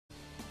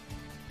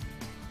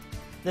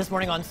This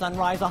morning on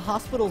Sunrise, a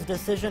hospital's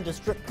decision to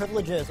strip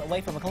privileges away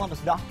from a Columbus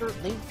doctor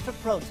leads to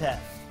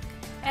protests.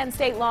 And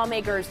state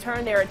lawmakers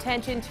turn their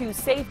attention to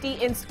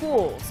safety in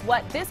schools,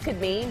 what this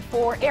could mean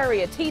for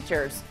area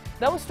teachers.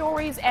 Those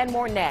stories and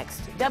more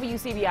next.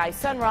 WCBI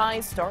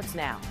Sunrise starts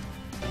now.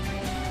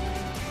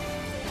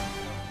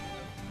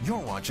 You're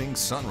watching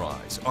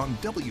Sunrise on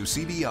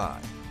WCBI.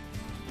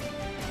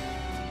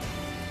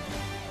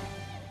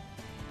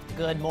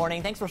 Good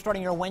morning. Thanks for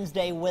starting your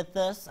Wednesday with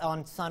us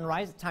on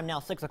Sunrise. Time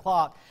now 6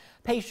 o'clock.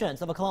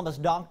 Patients of a Columbus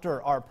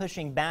doctor are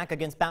pushing back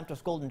against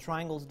Baptist Golden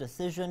Triangle's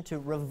decision to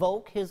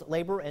revoke his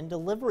labor and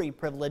delivery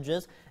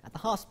privileges at the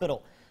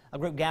hospital. A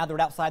group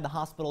gathered outside the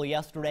hospital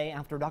yesterday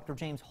after Dr.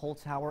 James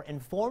Holzhauer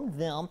informed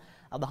them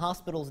of the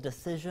hospital's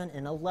decision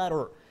in a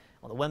letter.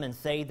 Well, the women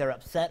say they're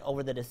upset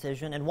over the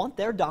decision and want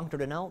their doctor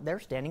to know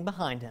they're standing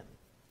behind him.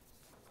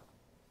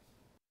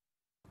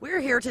 We're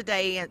here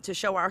today to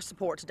show our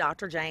support to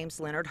Dr.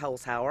 James Leonard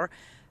Holzhauer,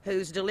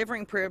 whose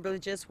delivering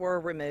privileges were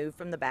removed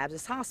from the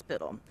Baptist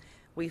Hospital.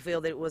 We feel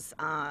that it was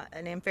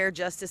an unfair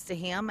justice to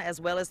him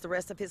as well as the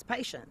rest of his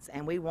patients,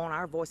 and we want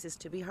our voices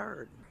to be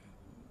heard.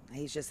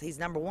 He's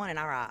number one in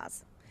our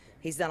eyes.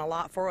 He's done a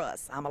lot for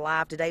us. I'm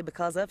alive today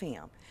because of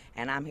him,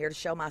 and I'm here to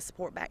show my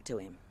support back to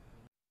him.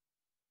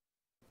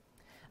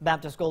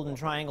 Baptist Golden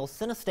Triangle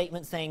sent a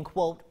statement saying,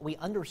 quote, "We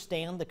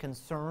understand the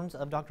concerns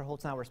of Dr.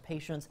 Holzhauer's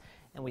patients,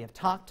 and we have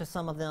talked to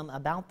some of them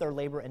about their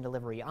labor and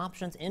delivery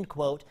options," end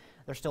quote.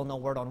 There's still no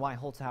word on why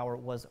Holzhauer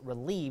was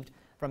relieved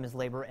from his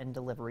labor and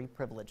delivery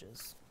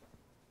privileges.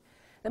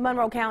 The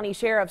Monroe County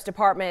Sheriff's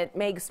Department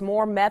makes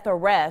more meth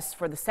arrests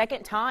for the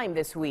second time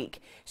this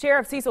week.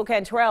 Sheriff Cecil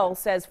Cantrell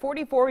says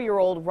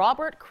 44-year-old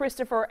Robert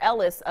Christopher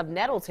Ellis of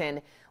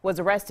Nettleton was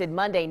arrested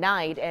Monday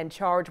night and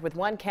charged with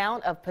 1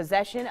 count of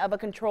possession of a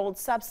controlled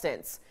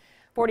substance.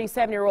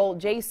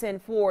 47-year-old Jason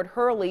Ford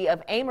Hurley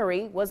of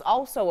Amory was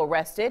also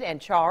arrested and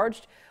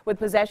charged with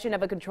possession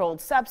of a controlled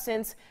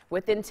substance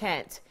with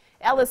intent.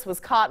 Ellis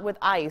was caught with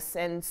ice,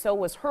 and so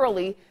was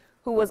Hurley,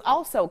 who was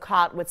also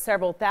caught with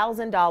several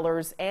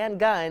 $1,000s and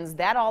guns,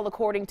 that all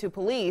according to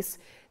police.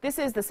 This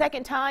is the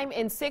second time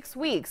in 6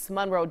 weeks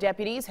Monroe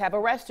deputies have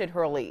arrested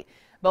Hurley.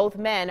 Both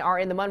men are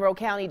in the Monroe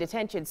County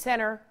Detention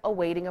Center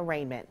awaiting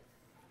arraignment.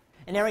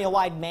 An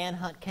area-wide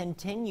manhunt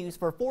continues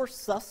for 4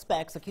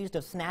 suspects accused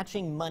of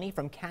snatching money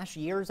from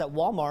cashiers at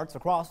Walmarts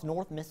across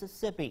North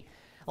Mississippi.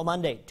 On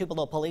Monday,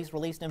 Tupelo police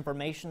released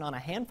information on a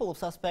handful of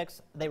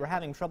suspects they were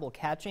having trouble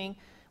catching.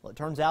 Well, it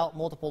turns out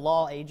multiple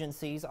law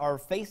agencies are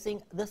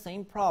facing the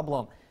same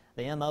problem.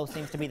 The MO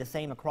seems to be the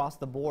same across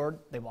the board.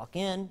 They walk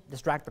in,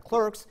 distract the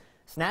clerks,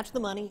 snatch the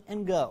money,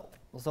 and go.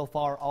 Well, so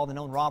far, all the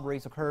known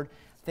robberies occurred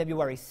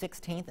February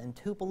 16th in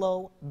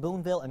Tupelo,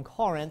 Boonville, and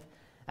Corinth.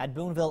 At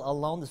Boonville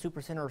alone, the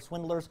Supercenter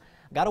swindlers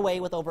got away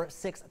with over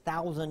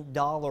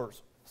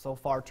 $6,000. So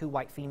far, 2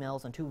 white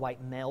females and 2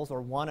 white males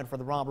are wanted for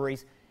the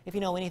robberies. If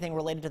you know anything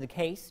related to the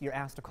case, you're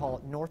asked to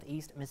call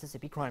Northeast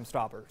Mississippi Crime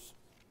Stoppers.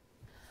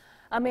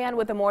 A man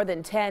with a more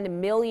than $10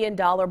 million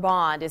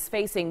bond is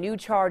facing new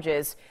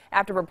charges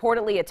after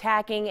reportedly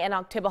attacking an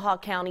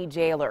Oktibbeha County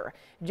jailer.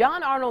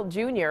 John Arnold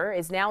Jr.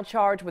 is now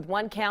charged with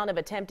 1 count of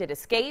attempted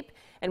escape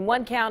and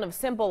 1 count of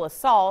simple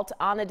assault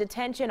on a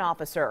detention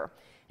officer.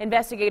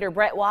 Investigator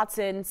Brett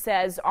Watson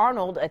says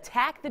Arnold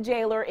attacked the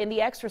jailer in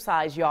the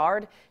exercise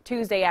yard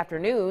Tuesday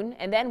afternoon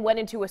and then went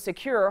into a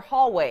secure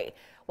hallway.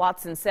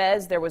 Watson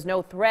says there was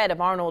no threat of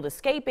Arnold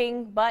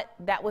escaping, but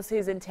that was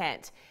his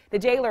intent. The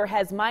jailer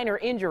has minor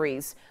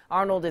injuries.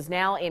 Arnold is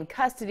now in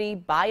custody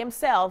by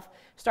himself.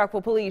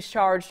 Starkville police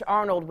charged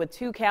Arnold with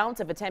 2 counts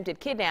of attempted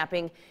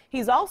kidnapping.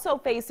 He's also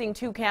facing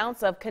 2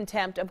 counts of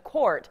contempt of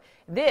court.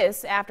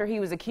 This after he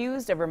was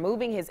accused of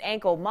removing his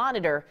ankle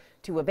monitor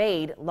to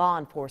evade law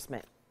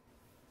enforcement.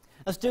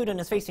 A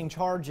student is facing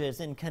charges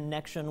in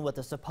connection with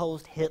a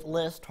supposed hit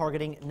list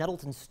targeting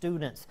Nettleton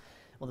students.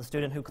 Well, the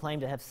student who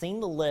claimed to have seen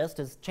the list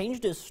has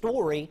changed his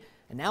story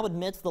and now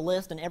admits the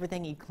list and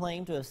everything he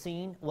claimed to have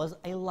seen was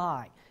a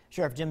lie.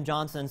 Sheriff Jim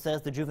Johnson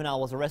says the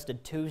juvenile was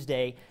arrested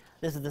Tuesday.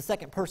 This is the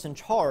 2nd person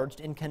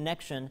charged in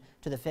connection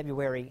to the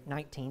February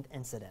 19th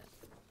incident.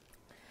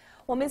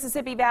 Well,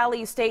 Mississippi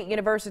Valley State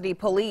University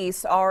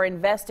police are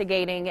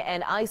investigating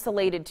an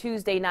isolated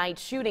Tuesday night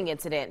shooting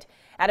incident.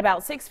 At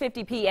about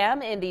 6:50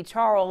 p.m. in the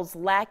Charles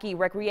Lackey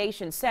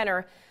Recreation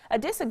Center, a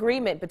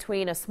disagreement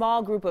between a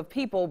small group of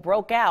people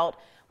broke out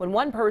when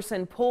one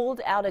person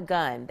pulled out a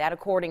gun. That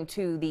according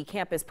to the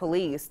campus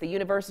police. The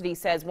university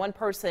says one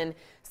person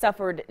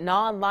suffered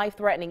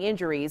non-life-threatening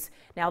injuries.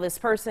 Now, this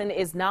person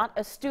is not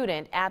a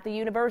student at the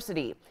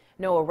university.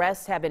 No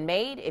arrests have been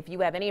made. If you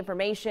have any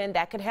information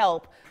that could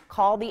help,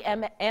 call the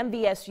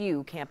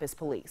MVSU campus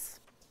police.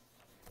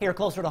 Here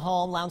closer to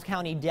home, Lowndes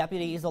County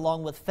deputies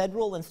along with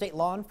federal and state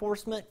law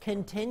enforcement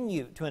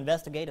continue to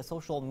investigate a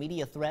social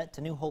media threat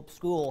to New Hope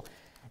School.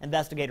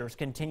 Investigators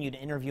continued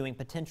interviewing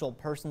potential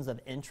persons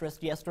of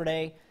interest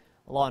yesterday.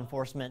 Law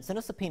enforcement sent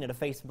a subpoena to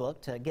Facebook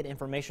to get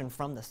information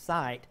from the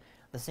site.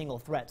 The single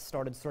threat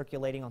started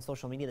circulating on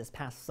social media this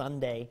past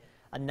Sunday.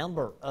 A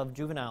number of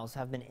juveniles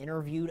have been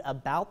interviewed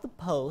about the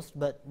post,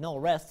 but no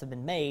arrests have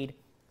been made.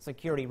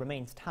 Security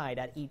remains tight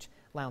at each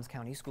Lowndes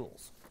County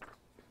schools.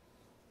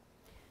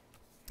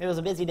 It was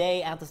a busy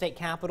day at the state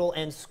capitol,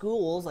 and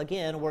schools,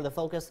 again, were the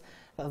focus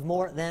of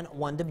more than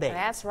one debate.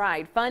 That's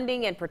right.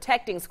 Funding and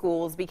protecting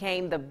schools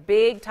became the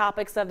big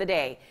topics of the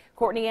day.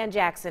 Courtney Ann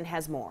Jackson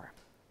has more.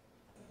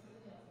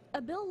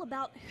 A bill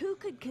about who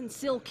could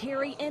conceal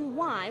carry and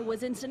why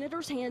was in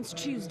senators' hands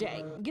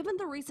Tuesday. Given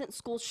the recent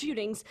school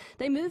shootings,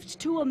 they moved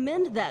to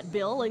amend that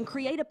bill and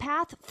create a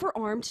path for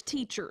armed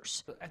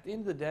teachers. At the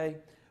end of the day,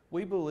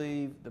 we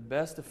believe the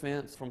best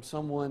defense from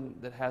someone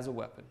that has a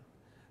weapon,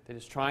 that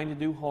is trying to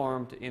do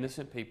harm to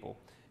innocent people,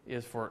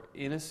 is for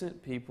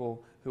innocent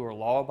people who are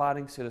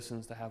law-abiding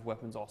citizens to have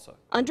weapons also.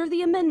 Under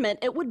the amendment,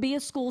 it would be a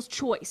school's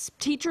choice.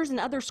 Teachers and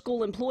other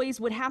school employees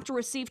would have to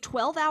receive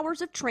 12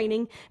 hours of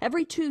training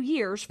every 2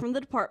 years from the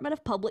Department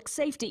of Public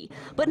Safety.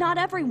 But not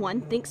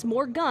everyone thinks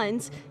more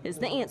guns is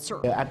the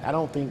answer. I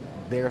don't think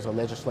there's a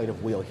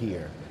legislative will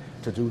here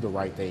to do the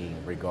right thing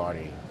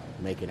regarding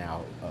making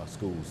our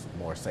schools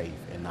more safe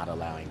and not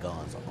allowing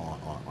guns on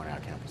our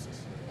campuses.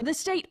 The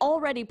state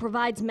already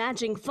provides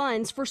matching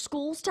funds for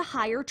schools to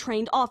hire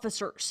trained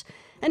officers.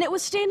 And it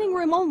was standing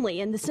room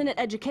only in the Senate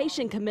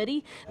Education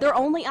Committee. Their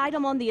only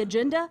item on the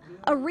agenda,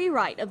 a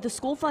rewrite of the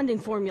school funding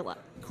formula.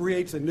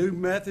 Creates a new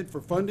method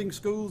for funding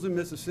schools in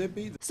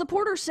Mississippi.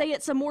 Supporters say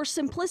it's a more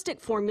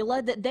simplistic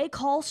formula that they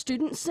call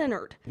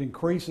student-centered. It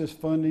increases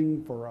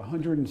funding for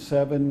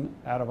 107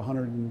 out of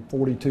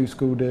 142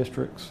 school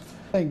districts.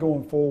 I think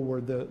going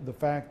forward, the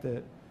fact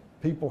that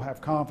people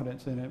have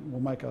confidence in it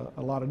will make a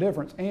lot of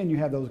difference, and you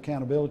have those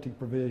accountability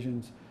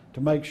provisions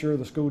to make sure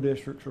the school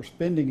districts are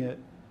spending it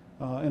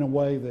in a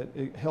way that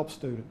it helps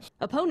students.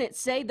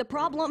 Opponents say the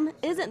problem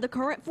isn't the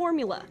current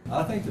formula.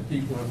 I think the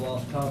people have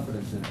lost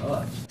confidence in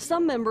us.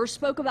 Some members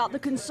spoke about the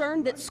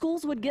concern that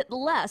schools would get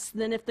less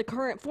than if the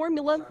current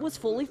formula was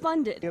fully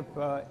funded. If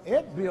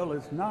Ed bill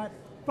is not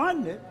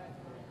funded,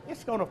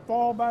 it's going to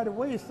fall by the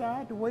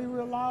wayside the way we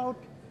allowed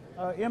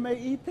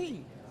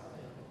MAEP.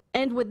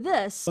 And with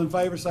this, All in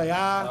favor say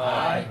aye.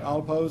 Aye. All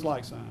opposed,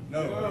 like sign.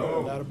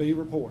 No. That'll be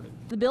reported.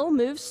 the bill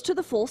moves to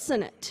the full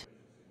Senate.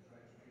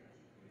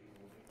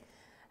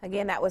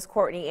 Again, that was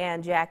Courtney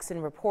Ann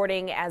Jackson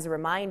reporting. As a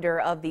reminder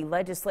of the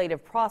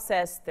legislative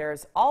process,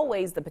 there's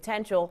always the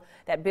potential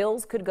that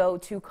bills could go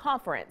to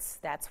conference.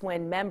 That's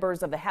when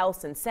members of the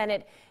House and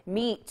Senate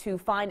meet to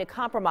find a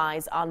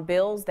compromise on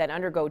bills that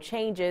undergo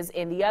changes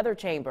in the other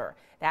chamber.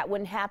 That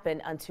wouldn't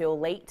happen until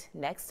late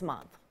next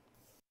month.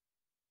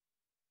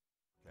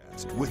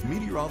 With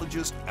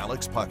meteorologist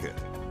Alex Puckett.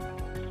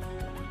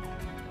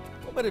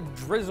 A little bit of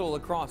drizzle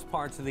across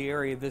parts of the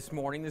area this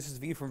morning. This is a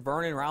view from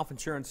Vernon, Ralph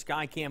Insurance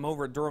Skycam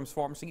over at Durham's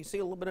Farm. So you see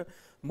a little bit of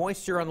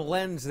moisture on the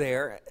lens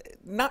there.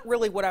 Not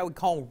really what I would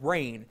call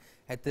rain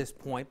at this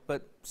point,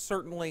 but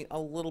certainly a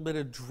little bit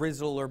of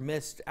drizzle or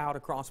mist out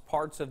across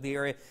parts of the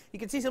area. You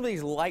can see some of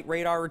these light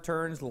radar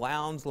returns,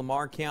 Lowndes,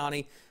 Lamar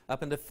County,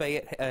 up into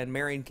Fayette and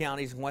Marion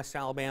counties in West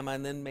Alabama,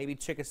 and then maybe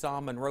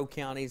Chickasaw, Monroe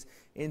counties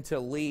into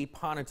Lee,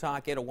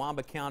 Pontotoc,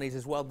 Itawamba counties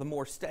as well. The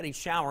more steady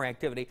shower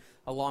activity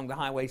along the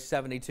Highway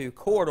 72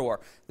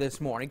 corridor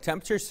this morning.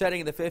 Temperatures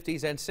setting in the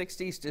 50s and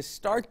 60s to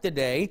start the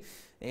day.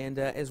 And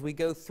as we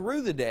go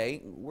through the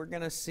day, we're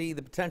going to see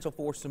the potential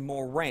for some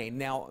more rain.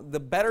 Now, the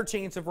better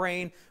chance of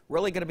rain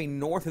really going to be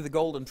north of the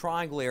Golden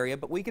Triangle area,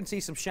 but we can see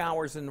some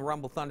showers in the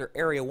Rumble Thunder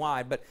area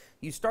wide. But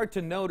you start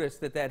to notice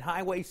that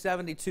Highway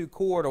 72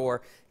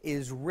 corridor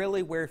is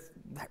really where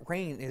that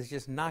rain is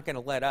just not going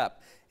to let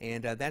up.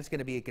 And that's going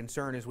to be a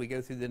concern as we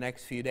go through the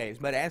next few days.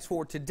 But as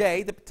for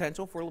today, the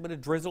potential for a little bit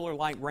of drizzle or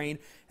light rain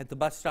at the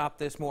bus stop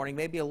this morning,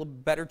 maybe a little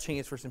better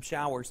chance for some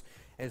showers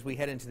as we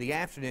head into the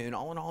afternoon.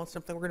 All in all, it's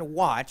something we're going to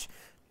watch,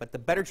 but the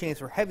better chance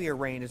for heavier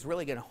rain is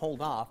really going to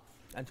hold off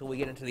until we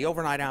get into the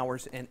overnight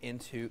hours and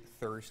into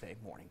Thursday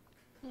morning.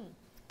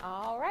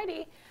 All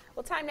righty.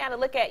 Well, time now to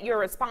look at your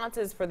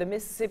responses for the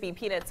Mississippi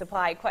Peanut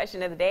Supply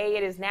question of the day.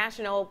 It is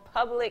National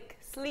Public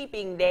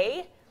Sleeping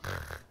Day.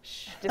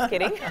 Shh, just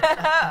kidding. We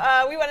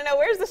want to know,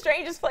 where's the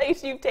strangest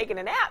place you've taken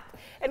a nap?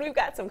 And we've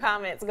got some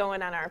comments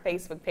going on our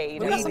Facebook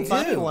page. We got some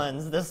funny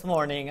ones this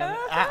morning.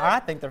 I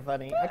think they're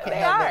funny. I can't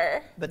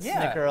help but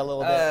snicker a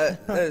little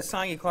bit.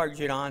 Sonia Clark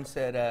Judon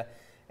said,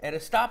 at a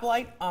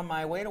stoplight on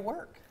my way to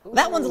work.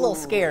 That one's a little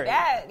scary.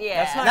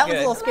 That's not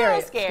good. One's a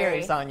little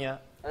scary,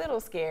 Sonia. A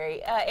little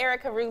scary.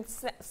 Erica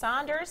Ruth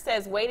Saunders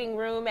says, waiting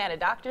room at a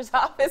doctor's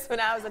office when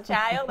I was a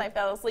child. I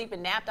fell asleep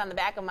and napped on the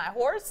back of my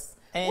horse.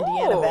 And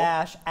Deanna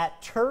Bash, at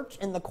church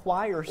in the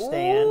choir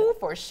stand. Ooh,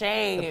 for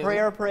shame. The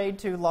prayer prayed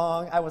too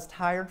long. I was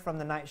tired from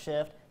the night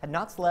shift, had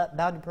not slept,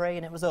 bowed to pray,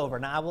 and it was over.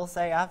 Now, I will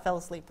say I fell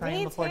asleep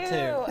praying before too.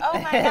 Oh,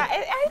 my God.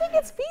 I think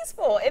it's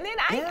peaceful. And then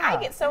I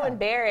get so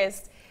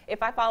embarrassed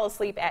if I fall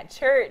asleep at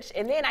church,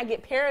 and then I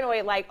get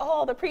paranoid, like,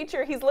 oh, the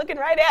preacher, he's looking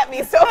right at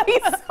me, so he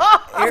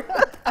saw.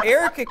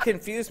 Erica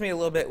confused me a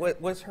little bit.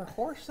 Was her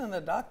horse in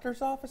the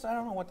doctor's office? I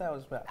don't know what that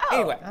was about. Oh,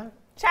 anyway.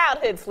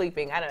 Childhood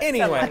sleeping. I don't know.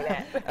 Anyway. Something like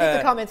that. Keep the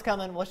comments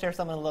coming. We'll share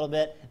some in a little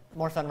bit.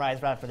 More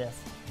Sunrise right after this.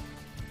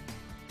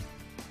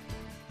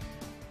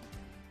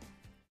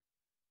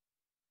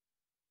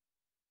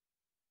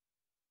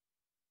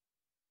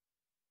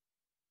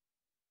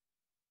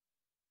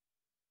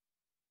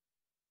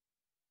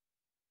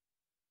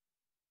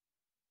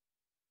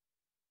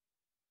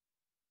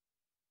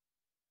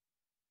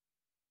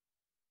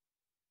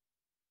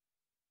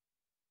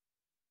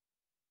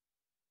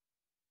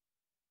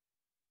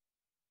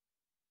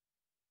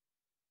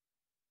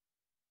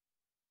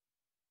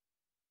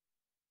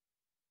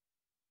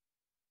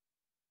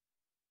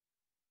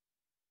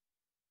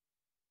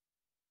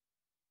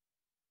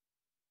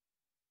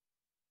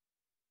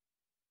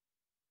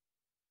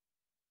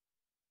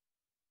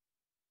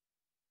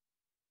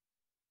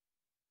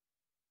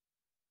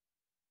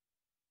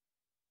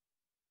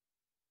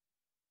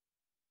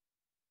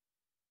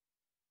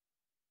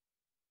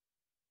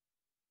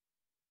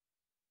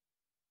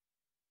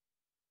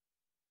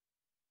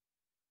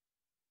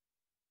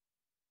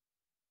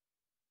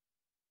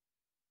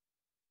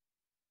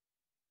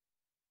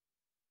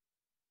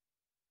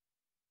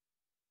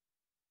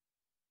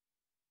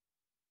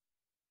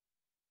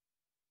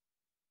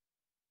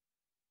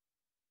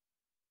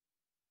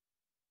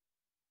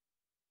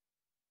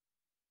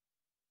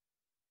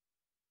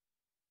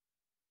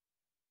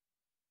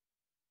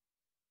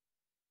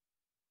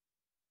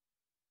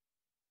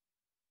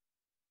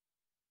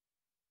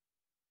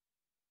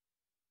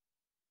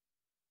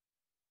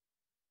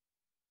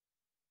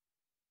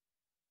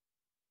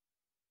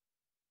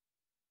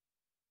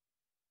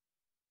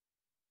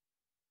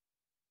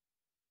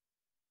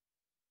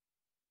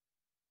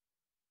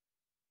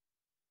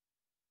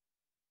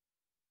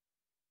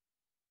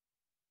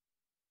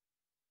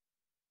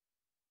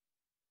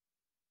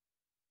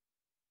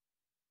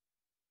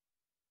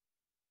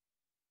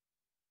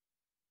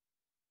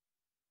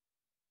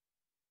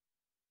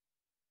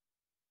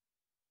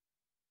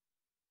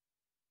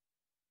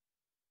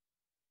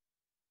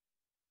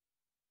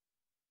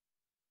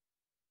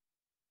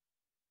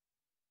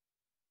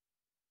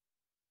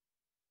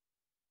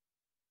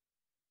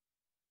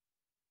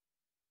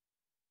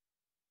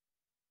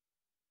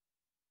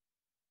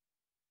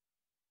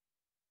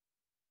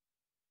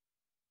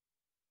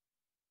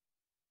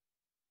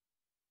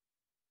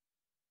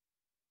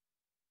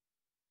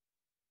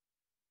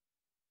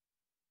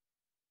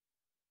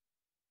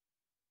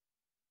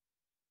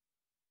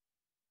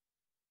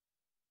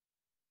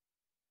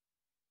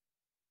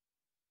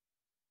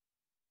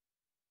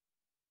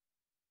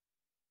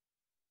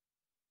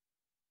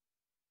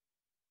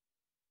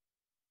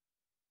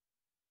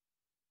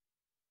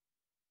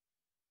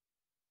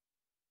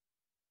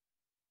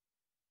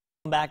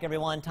 Back,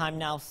 everyone. Time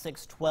now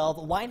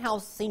 6:12. White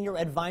House senior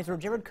advisor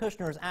Jared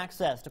Kushner's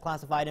access to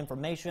classified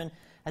information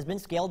has been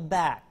scaled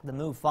back. The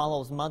move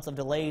follows months of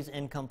delays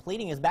in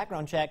completing his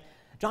background check.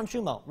 John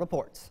Schumo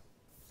reports.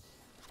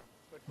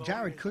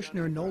 Jared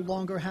Kushner no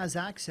longer has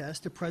access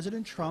to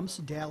President Trump's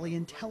daily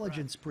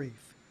intelligence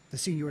brief. The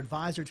senior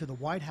advisor to the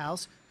White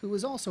House, who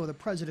is also the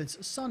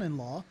president's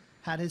son-in-law,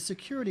 had his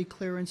security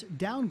clearance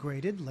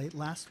downgraded late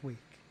last week.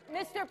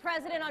 Mr.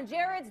 President, on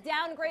Jared's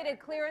downgraded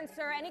clearance,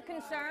 sir, any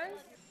concerns?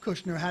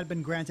 Kushner had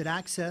been granted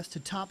access to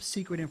top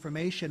secret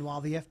information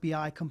while the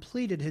FBI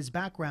completed his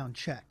background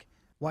check.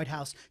 White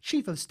House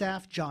Chief of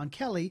Staff John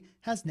Kelly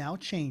has now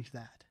changed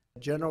that.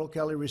 General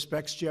Kelly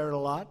respects Jared a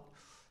lot,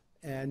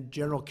 and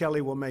General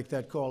Kelly will make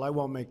that call. I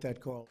won't make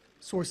that call.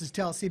 Sources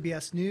tell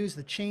CBS News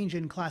the change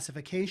in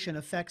classification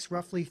affects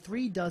roughly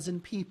 36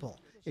 people.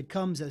 It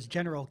comes as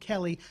General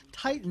Kelly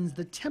tightens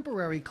the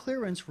temporary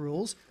clearance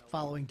rules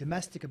following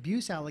domestic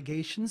abuse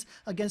allegations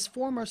against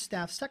former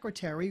Staff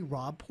Secretary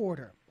Rob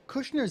Porter.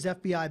 Kushner's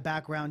FBI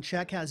background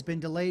check has been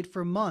delayed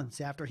for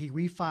months after he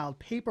refiled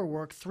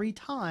paperwork 3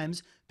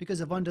 times because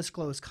of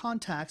undisclosed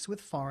contacts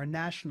with foreign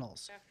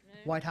nationals.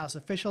 White House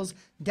officials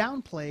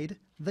downplayed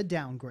the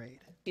downgrade.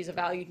 He's a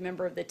valued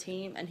member of the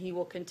team, and he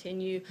will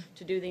continue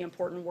to do the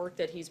important work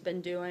that he's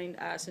been doing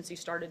since he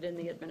started in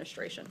the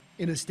administration.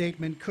 In a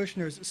statement,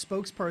 Kushner's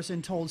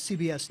spokesperson told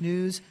CBS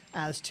News,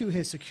 as to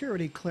his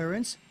security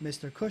clearance,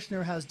 Mr.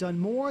 Kushner has done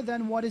more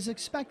than what is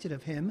expected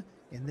of him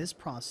in this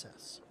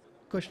process.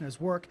 Kushner's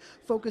work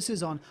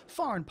focuses on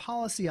foreign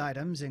policy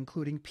items,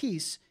 including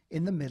peace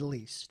in the Middle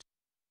East.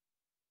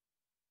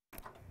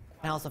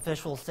 House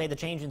officials say the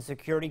change in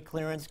security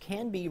clearance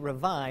can be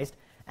revised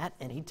at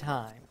any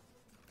time.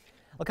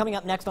 Well, coming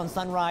up next on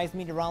Sunrise,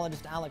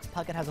 meteorologist Alex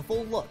Puckett has a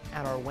full look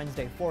at our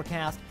Wednesday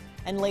forecast.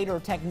 And later,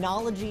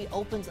 technology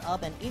opens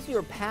up an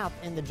easier path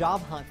in the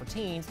job hunt for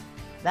teens.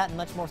 That and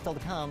much more still to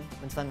come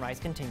when Sunrise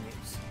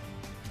continues.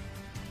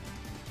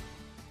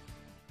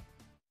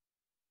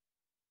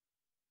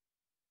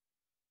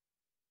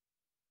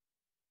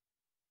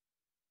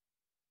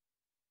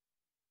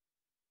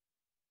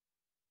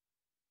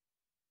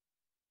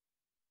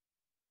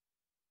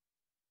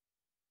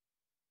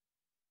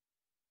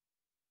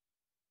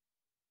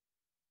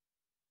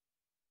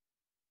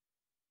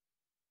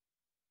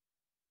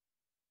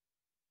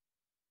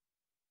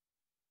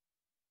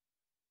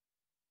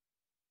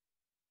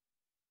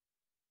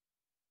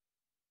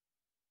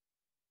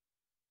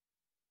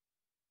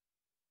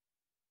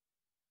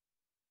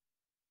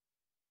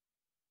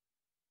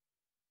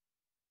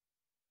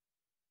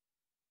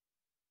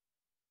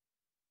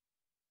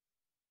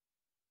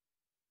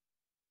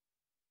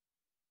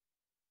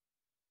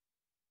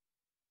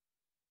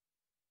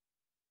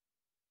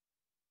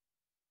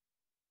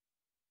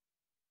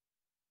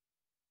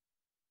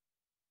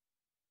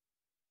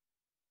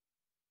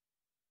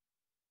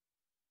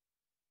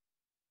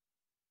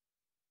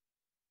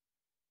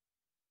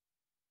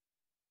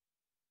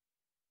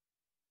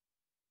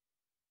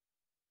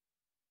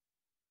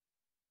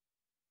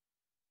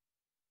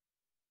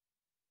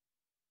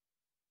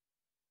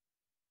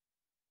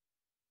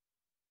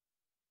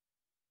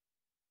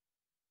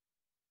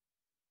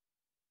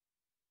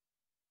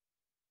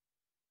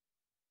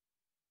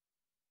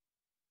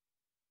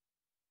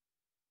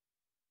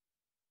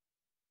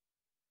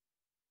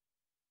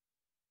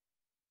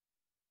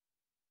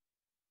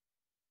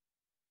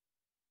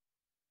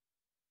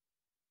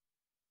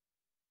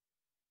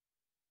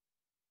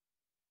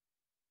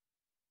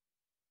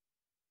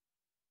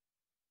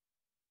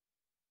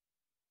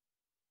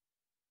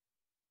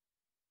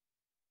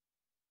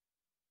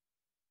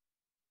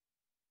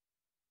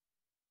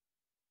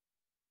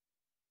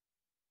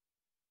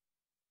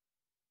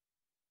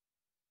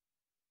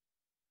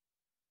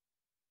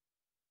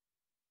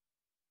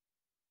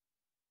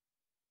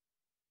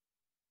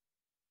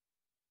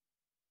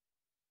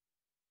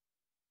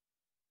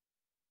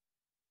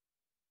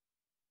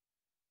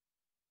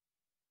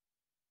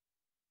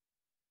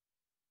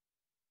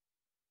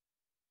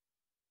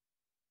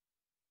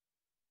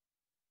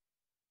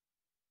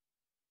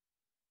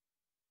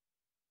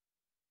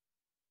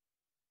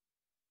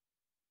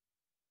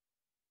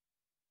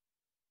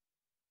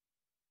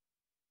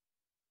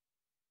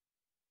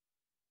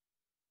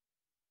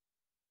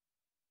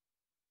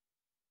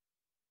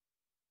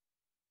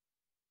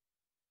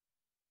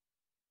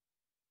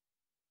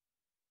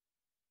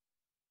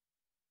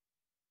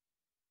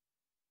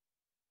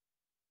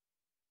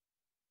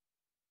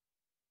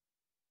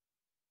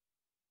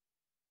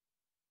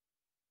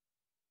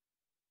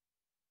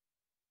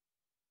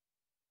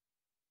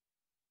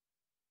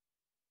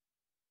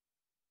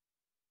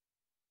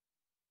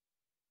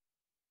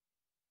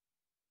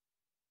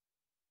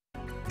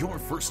 Your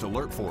first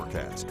alert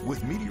forecast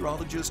with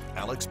meteorologist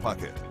Alex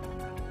Puckett.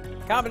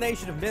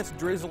 Combination of mist,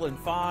 drizzle, and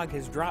fog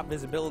has dropped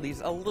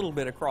visibilities a little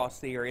bit across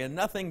the area.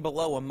 Nothing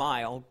below a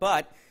mile,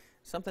 but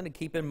something to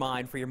keep in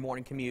mind for your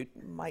morning commute.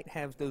 Might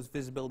have those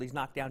visibilities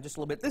knocked down just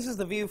a little bit. This is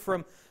the view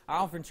from our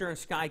Alpha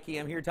Insurance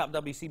Skycam here atop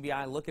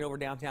WCBI, looking over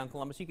downtown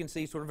Columbus. You can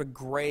see sort of a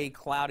gray,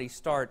 cloudy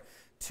start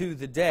to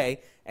the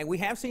day. And we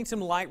have seen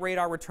some light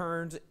radar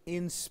returns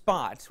in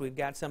spots. We've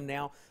got some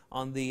now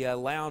on the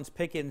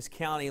Lowndes-Pickens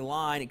County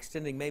line,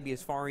 extending maybe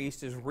as far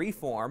east as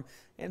Reform,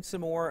 and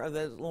some more of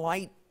the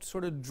light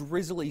sort of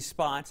drizzly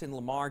spots in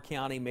Lamar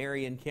County,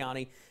 Marion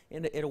County,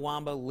 into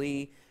Itawamba,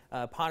 Lee,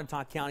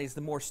 Pontotoc counties.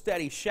 The more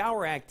steady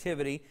shower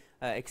activity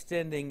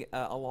extending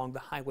along the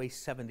Highway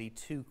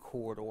 72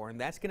 corridor, and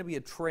that's going to be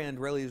a trend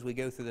really as we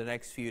go through the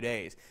next few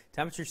days.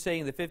 Temperatures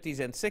staying in the 50s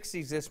and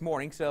 60s this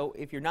morning, so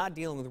if you're not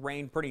dealing with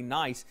rain, pretty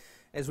nice.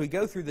 As we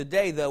go through the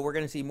day, though, we're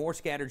going to see more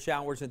scattered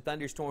showers and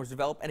thunderstorms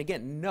develop. And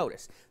again,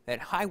 notice that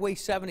Highway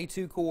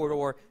 72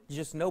 corridor,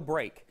 just no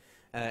break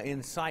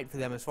in sight for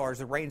them as far as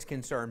the rain's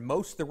concerned.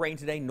 Most of the rain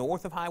today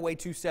north of Highway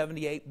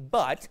 278,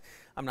 but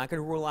I'm not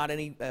going to rule out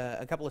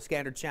a couple of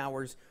scattered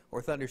showers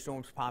or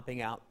thunderstorms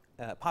popping up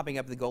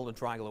in the Golden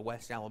Triangle of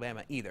West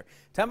Alabama either.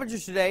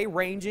 Temperatures today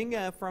ranging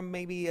from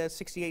maybe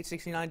 68,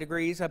 69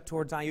 degrees up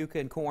towards Iuka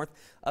and Corinth,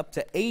 up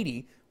to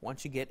 80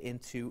 once you get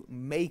into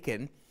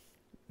Macon.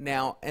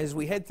 Now, as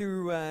we head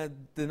through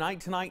the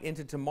night tonight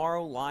into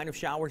tomorrow, line of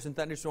showers and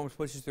thunderstorms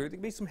pushes through. There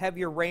could be some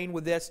heavier rain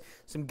with this,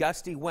 some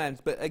gusty winds.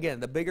 But again,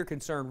 the bigger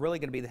concern really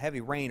going to be the heavy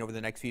rain over the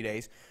next few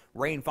days.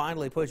 Rain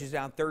finally pushes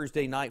out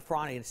Thursday night,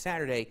 Friday, and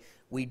Saturday.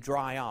 We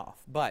dry off.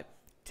 But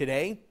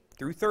today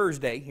through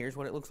Thursday, here's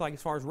what it looks like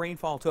as far as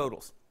rainfall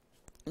totals.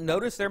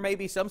 Notice there may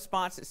be some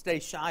spots that stay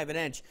shy of an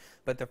inch,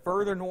 but the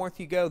further north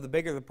you go, the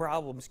bigger the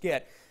problems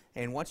get.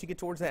 And once you get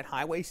towards that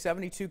Highway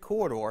 72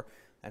 corridor,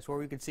 that's where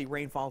we could see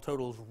rainfall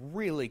totals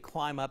really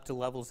climb up to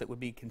levels that would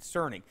be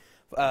concerning.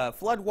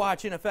 Flood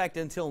watch in effect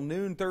until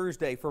noon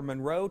Thursday for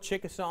Monroe,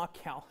 Chickasaw,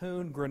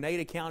 Calhoun,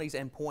 Grenada counties,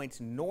 and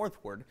points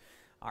northward.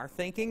 Our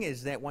thinking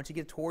is that once you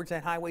get towards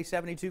that Highway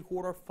 72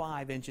 corridor,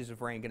 5 inches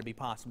of rain going to be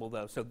possible,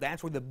 though. So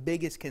that's where the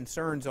biggest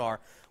concerns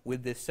are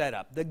with this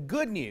setup. The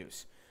good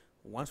news,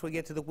 once we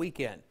get to the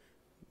weekend,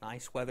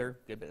 nice weather,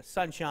 good bit of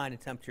sunshine,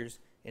 and temperatures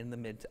in the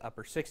mid to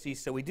upper 60s.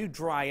 So we do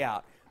dry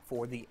out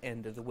for the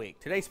end of the week.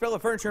 Today's Spiller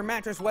Furniture and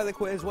Mattress Weather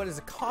Quiz. What is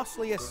the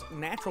costliest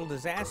natural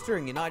disaster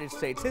in United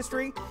States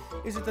history?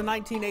 Is it the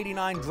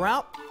 1989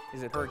 drought?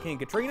 Is it Hurricane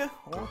Katrina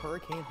or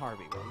Hurricane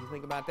Harvey? What do you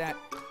think about that?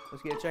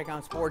 Let's get a check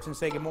on sports and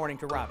say good morning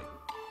to Robbie.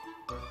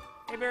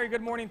 Hey, very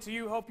good morning to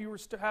you. Hope you were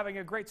having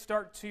a great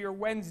start to your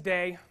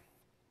Wednesday.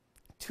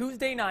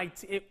 Tuesday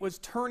night, it was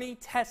tourney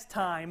test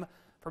time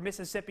for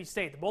Mississippi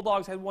State. The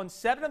Bulldogs had won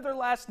 7 of their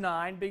last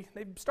 9. They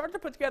started to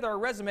put together a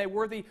resume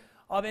worthy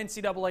of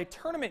NCAA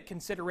tournament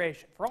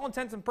consideration. For all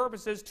intents and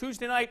purposes,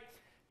 Tuesday night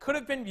could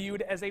have been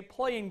viewed as a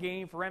play-in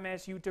game for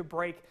MSU to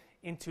break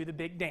into the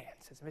big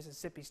dance. As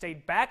Mississippi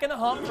State back in the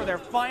hunt for their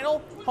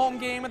final home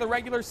game of the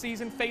regular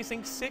season,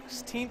 facing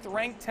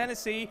 16th-ranked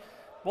Tennessee.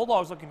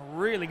 Bulldogs looking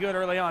really good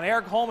early on.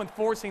 Eric Holman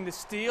forcing the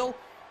steal.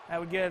 That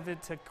would give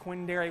it to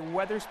Quindary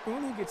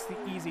Weatherspoon, who gets the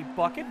easy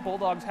bucket.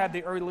 Bulldogs had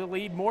the early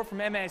lead, more from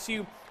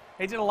MSU.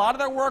 They did a lot of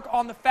their work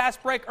on the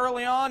fast break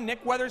early on.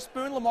 Nick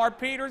Weatherspoon, Lamar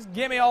Peters,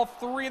 give me all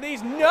 3 of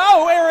these.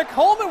 No, Eric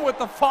Holman with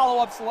the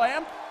follow-up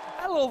slam.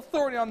 Had a little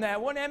authority on that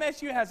one.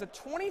 MSU has a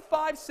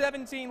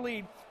 25-17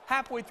 lead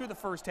halfway through the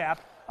first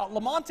half.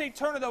 Lamonte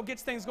Turner, though,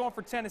 gets things going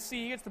for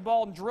Tennessee. He gets the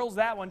ball and drills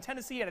that one.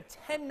 Tennessee had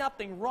a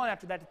 10-0 run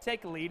after that to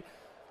take a lead.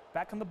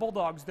 Back come the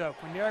Bulldogs, though.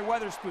 Quindary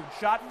Weatherspoon,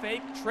 shot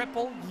fake,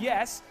 triple,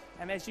 yes.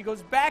 MSU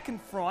goes back in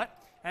front.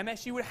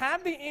 MSU would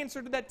have the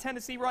answer to that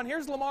Tennessee run.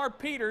 Here's Lamar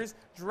Peters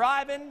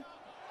driving,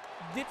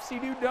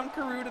 dipsy-doo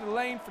dunkaroo to the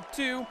lane for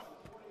 2.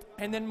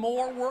 And then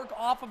more work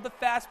off of the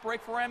fast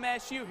break for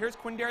MSU. Here's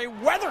Quindary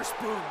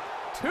Weatherspoon,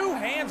 2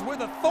 hands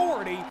with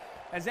authority.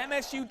 As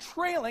MSU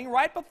trailing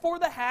right before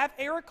the half,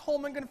 Eric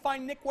Holman going to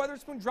find Nick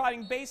Weatherspoon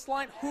driving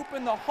baseline, hoop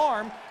in the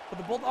harm. But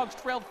the Bulldogs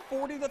trailed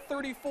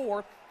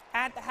 40-34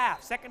 at the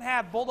half. Second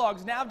half,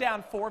 Bulldogs now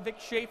down 4. Vic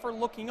Schaefer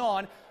looking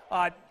on.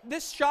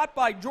 This shot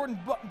by Jordan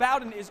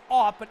Bowden is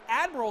off, but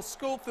Admiral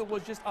Schofield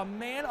was just a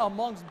man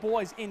amongst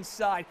boys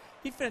inside.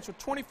 He finished with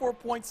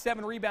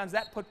 24.7 rebounds.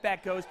 That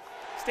putback goes.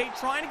 State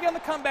trying to get on the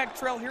comeback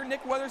trail here.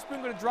 Nick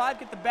Weatherspoon going to drive,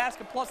 get the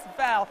basket plus the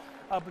foul.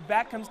 But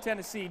back comes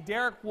Tennessee.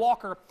 Derek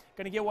Walker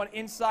going to get one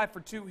inside for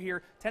 2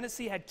 here.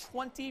 Tennessee had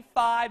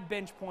 25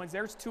 bench points.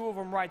 There's 2 of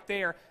them right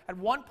there. At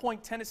one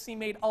point, Tennessee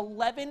made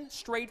 11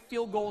 straight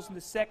field goals in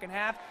the second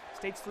half.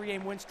 State's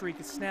 3-game win streak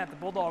is snapped. The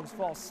Bulldogs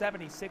fall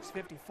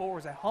 76-54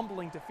 as a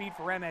humbling defeat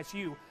for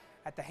MSU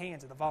at the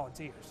hands of the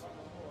Volunteers.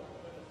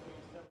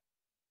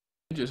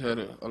 We just had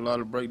a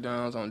lot of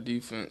breakdowns on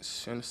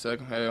defense in the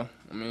second half.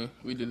 I mean,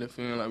 we did the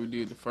feeling like we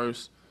did the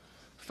first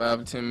 5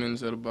 to 10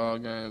 minutes of the ball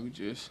game. We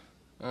just,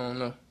 I don't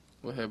know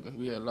what happened.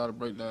 We had a lot of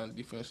breakdown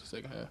defense in the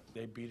second half.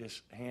 They beat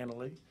us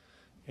handily,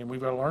 and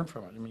we've got to learn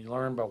from it. I mean, you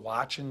learn by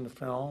watching the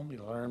film.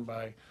 You learn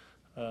by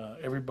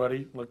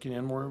everybody looking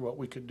inward what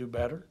we could do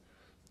better,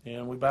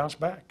 and we bounce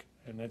back.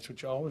 And that's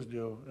what you always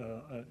do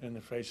in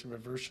the face of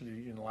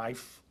adversity in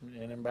life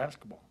and in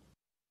basketball.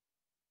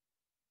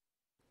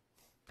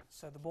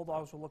 So the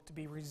Bulldogs will look to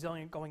be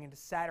resilient going into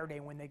Saturday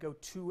when they go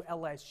to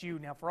LSU.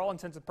 Now, for all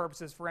intents and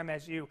purposes for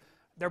MSU,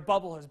 their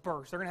bubble has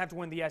burst. They're going to have to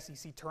win the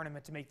SEC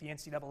tournament to make the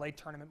NCAA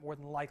tournament more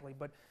than likely.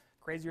 But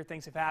Crazier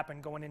things have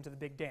happened going into the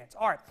big dance.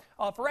 All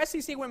right, for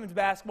SEC women's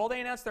basketball,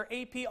 they announced their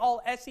AP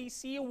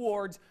All-SEC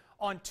awards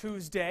on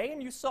Tuesday,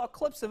 and you saw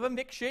clips of them.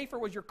 Mick Schaefer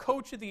was your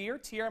Coach of the Year.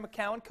 Tiara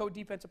McCowan,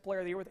 Co-Defensive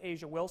Player of the Year with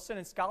Asia Wilson,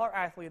 and Scholar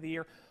Athlete of the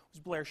Year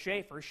was Blair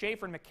Schaefer.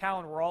 Schaefer and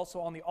McCowan were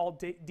also on the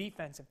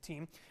All-Defensive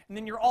team. And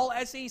then your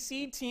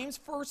All-SEC teams,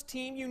 first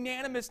team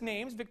unanimous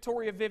names,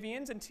 Victoria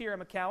Vivians and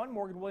Tiara McCowan,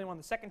 Morgan William on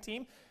the second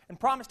team, and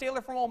Promise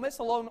Taylor from Ole Miss,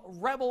 a lone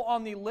Rebel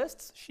on the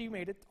lists. She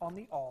made it on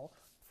the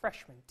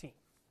All-Freshman team.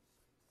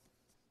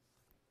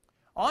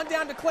 On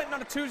down to Clinton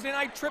on a Tuesday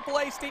night,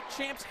 AAA state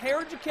champs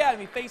Heritage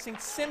Academy facing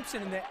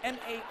Simpson in the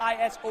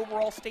MAIS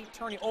overall state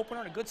tourney opener,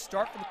 and a good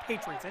start for the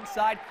Patriots.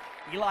 Inside,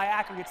 Eli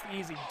Acker gets the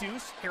easy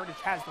deuce. Heritage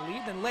has the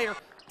lead. Then later,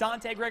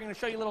 Dante Gregg going to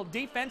show you a little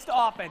defense to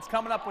offense.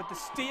 Coming up with the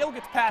steal,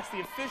 gets past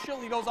the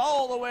official. He goes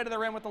all the way to the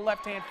rim with the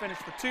left-hand finish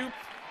for two.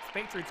 The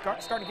Patriots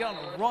starting to get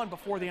on a run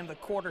before the end of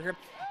the quarter here.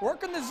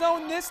 Working the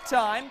zone this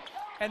time.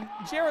 And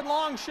Jared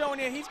Long showing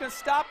you he's going to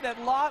stop that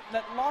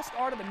lost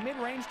art of the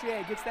mid-range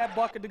J. Gets that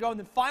bucket to go. And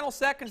then final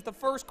seconds, the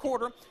first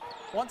quarter.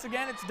 Once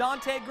again, it's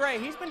Dante Gray.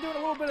 He's been doing a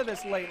little bit of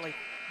this lately.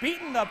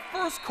 Beating the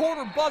first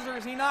quarter buzzer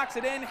as he knocks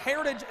it in.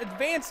 Heritage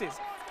advances.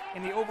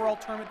 In the overall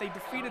tournament, they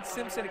defeated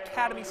Simpson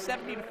Academy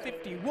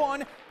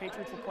 70-51.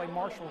 Patriots will play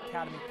Marshall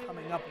Academy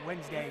coming up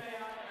Wednesday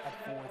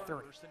at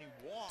 4:30.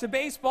 To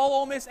baseball,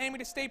 Ole Miss aiming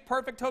to stay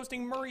perfect,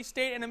 hosting Murray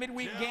State in a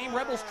midweek game.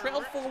 Rebels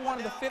trailed 4-1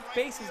 to the fifth.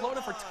 Bases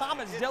loaded for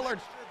Thomas Dillard,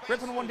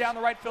 ripping one down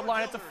the right field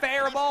line. It's a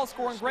fair ball,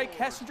 scoring Gray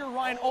Kessinger,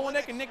 Ryan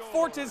Olenek, and Nick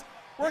Fortes.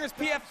 Wearing his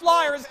PF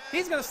Flyers,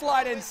 he's going to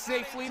slide in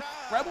safely.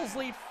 Rebels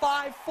lead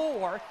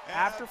 5-4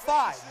 after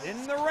 5.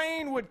 Then the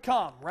rain would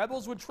come.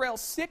 Rebels would trail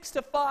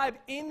 6-5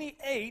 in the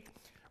 8th.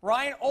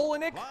 Ryan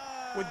Olenek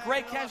with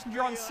Gray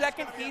Kessinger on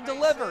second. He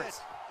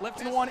delivers.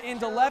 Lifting one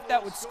into left,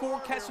 that would score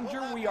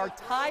Kessinger. We are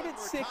tied at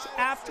 6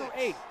 after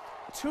 8.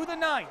 To the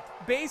 9th,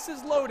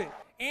 bases loaded.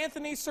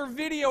 Anthony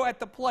Servideo at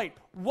the plate.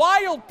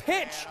 Wild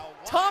pitch.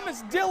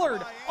 Thomas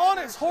Dillard on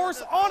his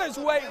horse, on his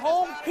way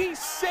home. He's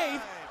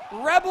safe.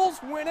 Rebels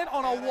win it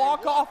on a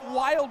walk-off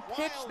wild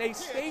pitch. They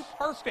stay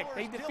perfect.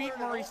 They defeat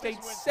Murray State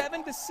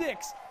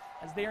 7-6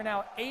 as they are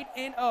now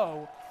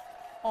 8-0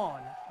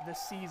 on the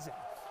season.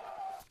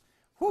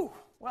 Whew.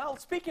 Well,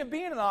 speaking of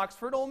being in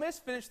Oxford, Ole Miss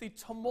finished the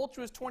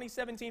tumultuous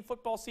 2017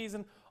 football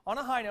season on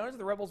a high note as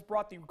the Rebels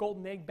brought the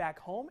Golden Egg back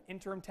home.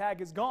 Interim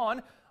tag is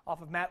gone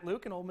off of Matt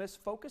Luke, and Ole Miss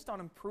focused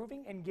on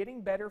improving and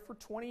getting better for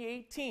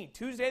 2018.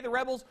 Tuesday, the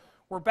Rebels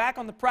were back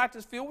on the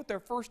practice field with their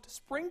first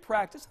spring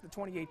practice of the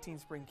 2018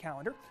 spring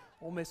calendar.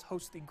 Ole Miss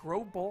hosts the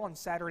Grove Bowl on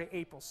Saturday,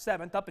 April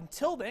 7th. Up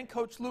until then,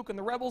 Coach Luke and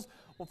the Rebels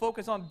will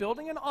focus on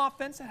building an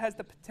offense that has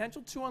the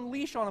potential to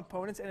unleash on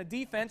opponents and a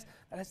defense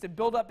that has to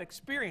build up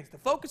experience. The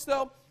focus,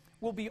 though,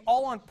 will be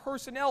all on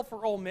personnel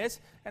for Ole Miss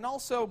and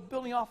also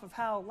building off of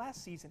how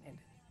last season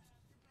ended.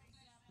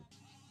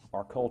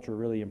 Our culture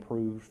really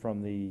improved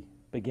from the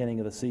beginning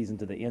of the season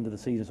to the end of the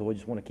season, so we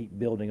just want to keep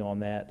building on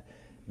that,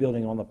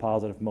 building on the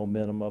positive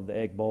momentum of the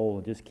Egg Bowl,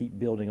 and just keep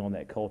building on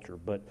that culture.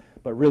 But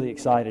really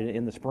excited.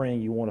 In the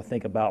spring, you want to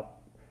think about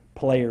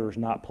players,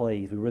 not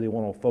plays. We really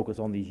want to focus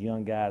on these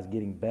young guys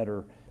getting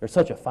better. There's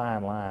such a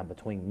fine line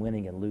between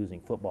winning and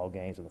losing football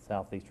games in the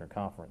Southeastern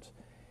Conference.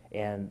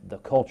 And the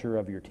culture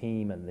of your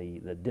team and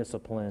the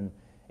discipline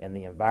and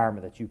the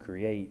environment that you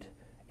create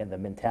and the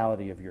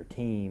mentality of your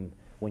team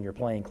when you're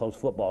playing close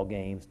football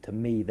games, to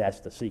me, that's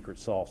the secret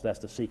sauce. That's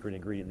the secret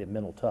ingredient, the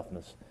mental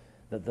toughness,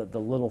 the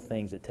little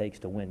things it takes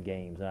to win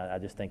games. And I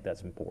just think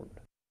that's important.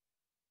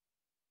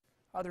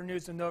 Other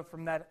news to note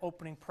from that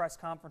opening press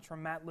conference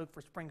from Matt Luke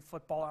for spring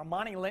football,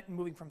 Armani Linton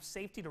moving from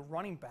safety to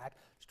running back,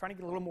 just trying to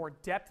get a little more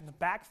depth in the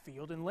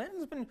backfield. And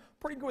Linton's been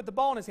pretty good with the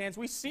ball in his hands.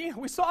 We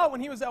saw it when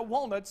he was at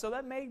Walnut, so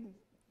that may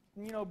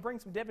bring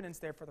some dividends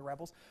there for the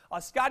Rebels.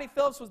 Scotty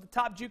Phillips was the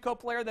top JUCO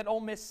player that Ole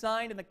Miss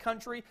signed in the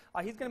country.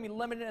 He's going to be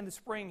limited in the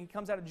spring. He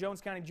comes out of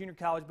Jones County Junior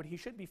College, but he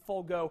should be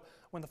full go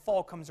when the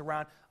fall comes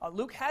around.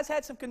 Luke has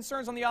had some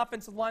concerns on the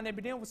offensive line. They've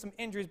been dealing with some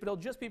injuries, but it'll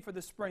just be for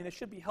the spring. They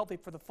should be healthy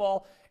for the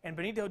fall. And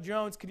Benito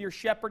Jones, Kadir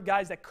Shepard,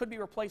 guys that could be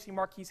replacing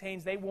Marquise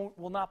Haynes, they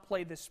will not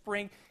play this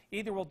spring.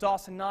 Either will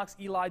Dawson Knox,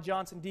 Eli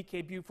Johnson,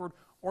 D.K. Buford,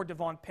 or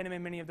Devon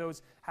Penniman, many of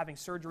those having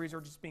surgeries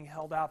or just being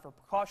held out for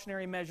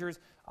precautionary measures.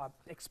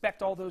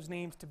 Expect all those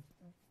names to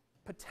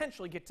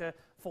potentially get to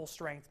full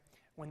strength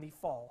when the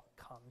fall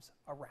comes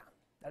around.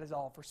 That is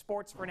all for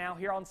sports for now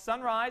here on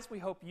Sunrise. We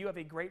hope you have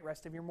a great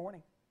rest of your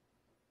morning.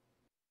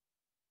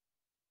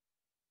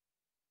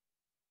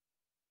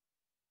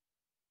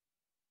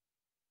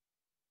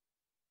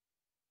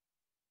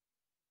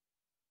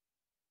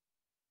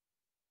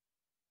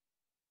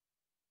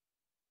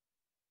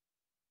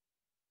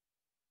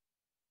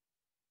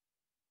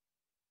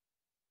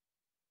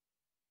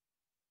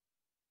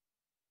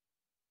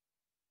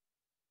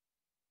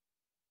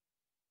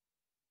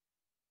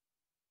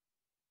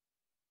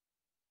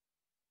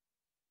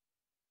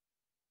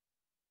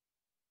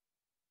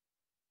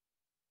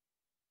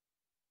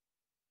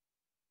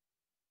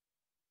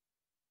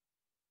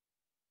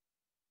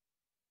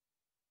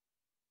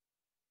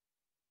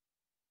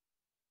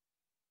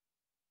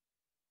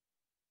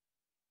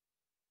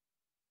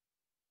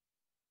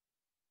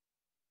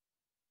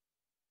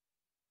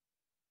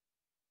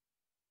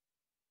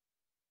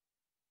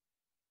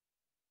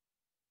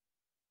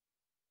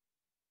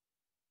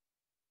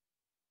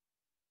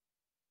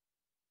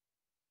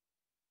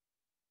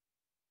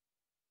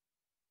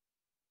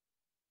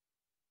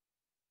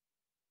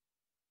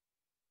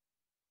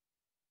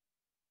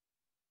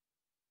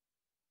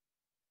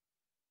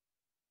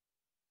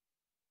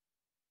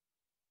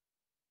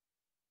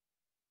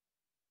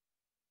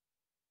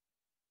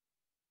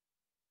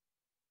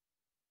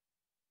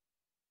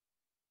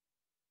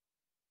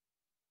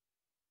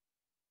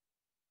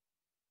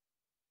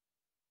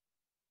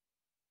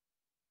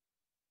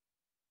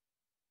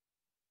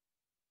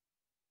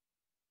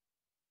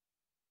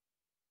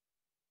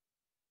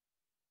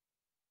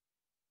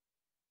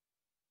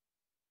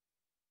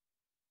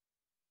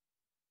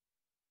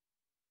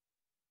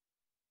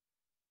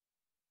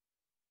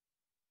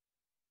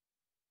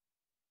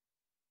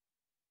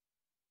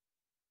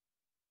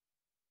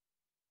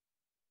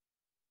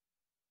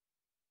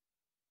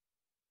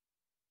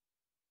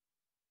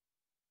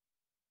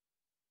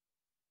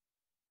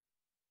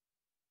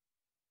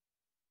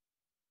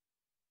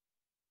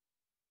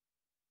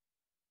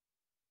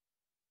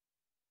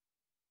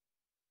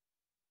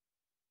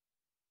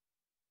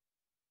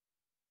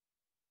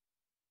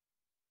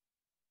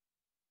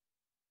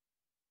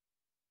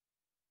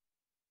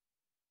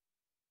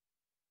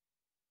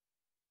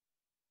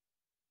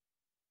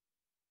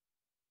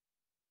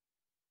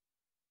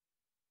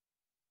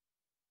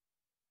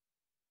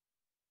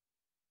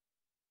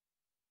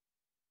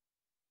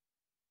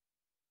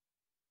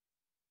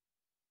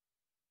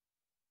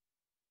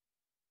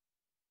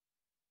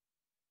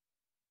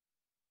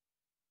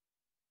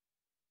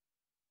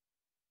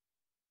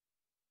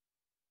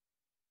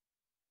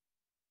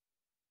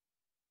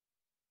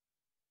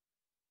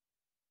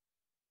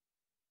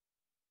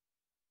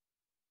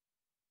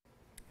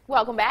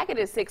 Welcome back. It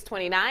is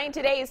 6:29.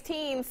 Today's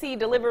teens see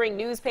delivering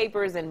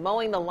newspapers and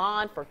mowing the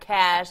lawn for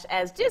cash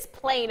as just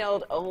plain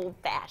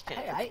old-fashioned.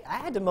 Hey, I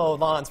had to mow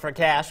lawns for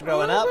cash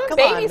growing up. Come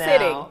on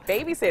now.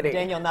 Babysitting.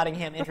 Danielle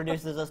Nottingham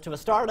introduces us to a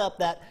startup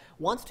that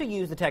wants to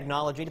use the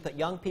technology to put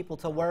young people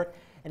to work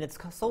in its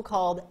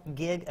so-called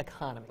gig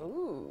economy.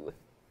 Ooh.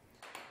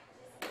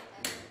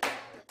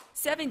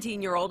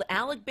 17-year-old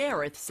Alec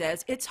Barrett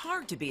says it's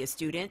hard to be a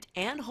student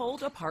and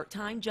hold a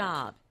part-time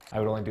job. I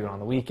would only do it on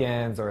the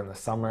weekends or in the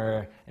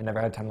summer and never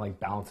had time to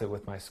balance it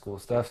with my school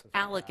stuff.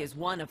 Alec is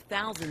one of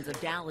thousands of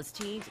Dallas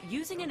teens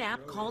using an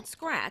app called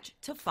Scratch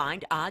to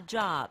find odd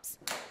jobs.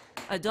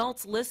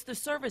 Adults list the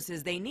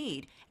services they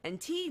need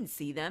and teens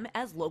see them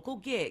as local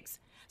gigs.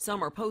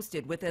 Some are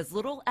posted with as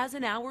little as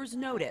an hour's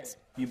notice.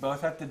 You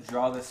both have to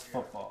draw this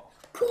football.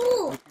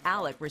 Cool!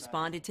 Alec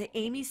responded to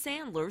Amy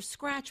Sandler's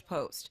Scratch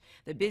post.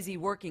 The busy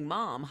working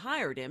mom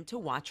hired him to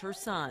watch her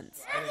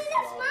sons.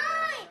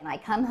 I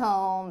come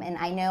home and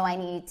I know I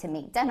need to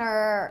make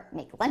dinner,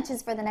 make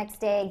lunches for the next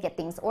day, get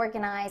things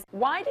organized.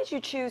 Why did you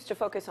choose to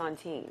focus on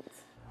teens?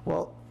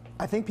 Well,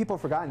 I think people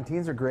have forgotten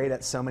teens are great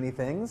at so many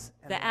things.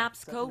 The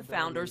app's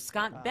co-founder,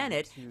 Scott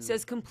Bennett,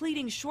 says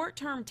completing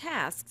short-term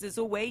tasks is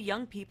a way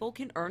young people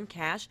can earn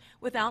cash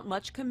without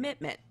much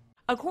commitment.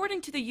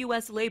 According to the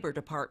U.S. Labor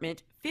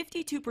Department,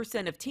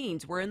 52% of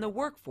teens were in the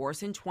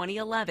workforce in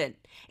 2011.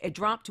 It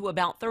dropped to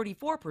about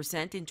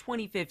 34% in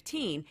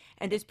 2015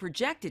 and is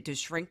projected to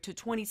shrink to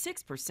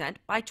 26%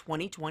 by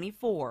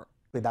 2024.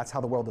 That's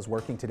how the world is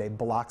working today.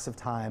 Blocks of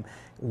time,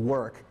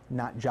 work,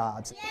 not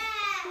jobs.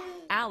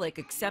 Alec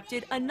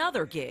accepted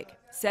another gig,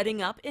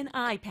 setting up an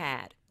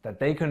iPad.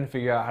 That they couldn't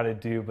figure out how to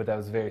do, but that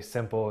was very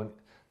simple and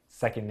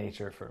second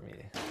nature for me.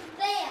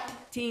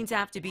 Teens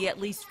have to be at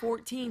least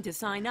 14 to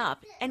sign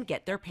up and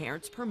get their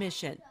parents'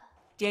 permission.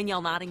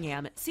 Danielle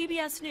Nottingham,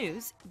 CBS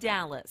News,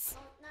 Dallas.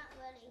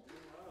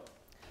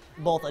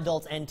 Both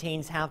adults and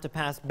teens have to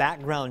pass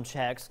background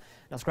checks.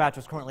 Now, Scratch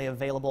is currently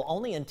available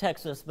only in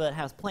Texas, but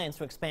has plans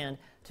to expand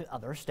to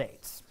other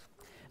states.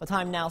 The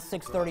time now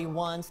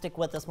 6:31. Stick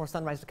with us. More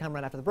Sunrise to come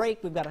right after the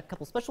break. We've got a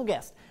couple special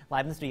guests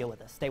live in the studio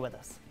with us. Stay with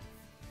us.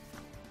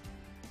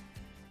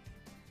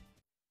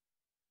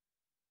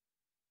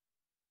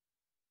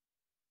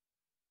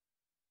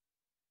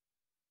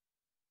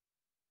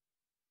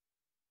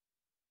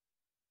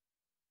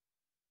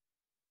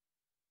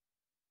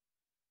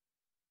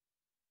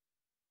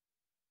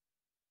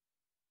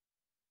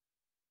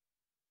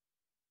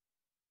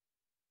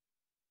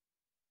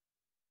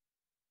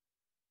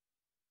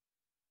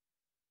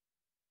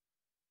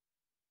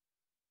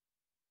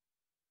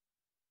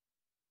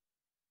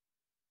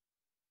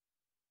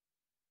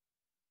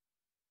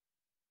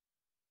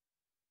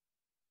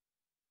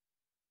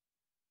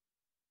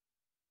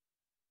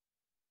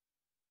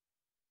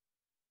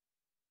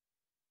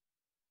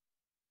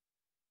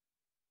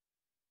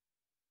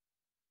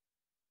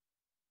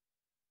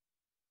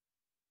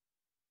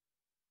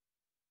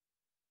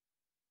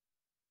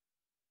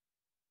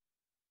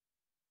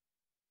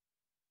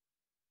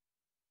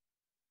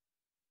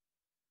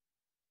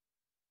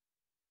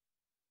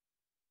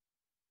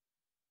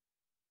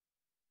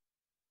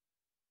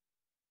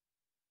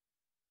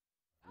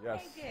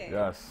 Yes. Okay, good.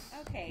 Yes.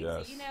 Okay,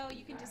 yes. so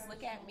you can just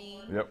look at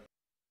me. Yep.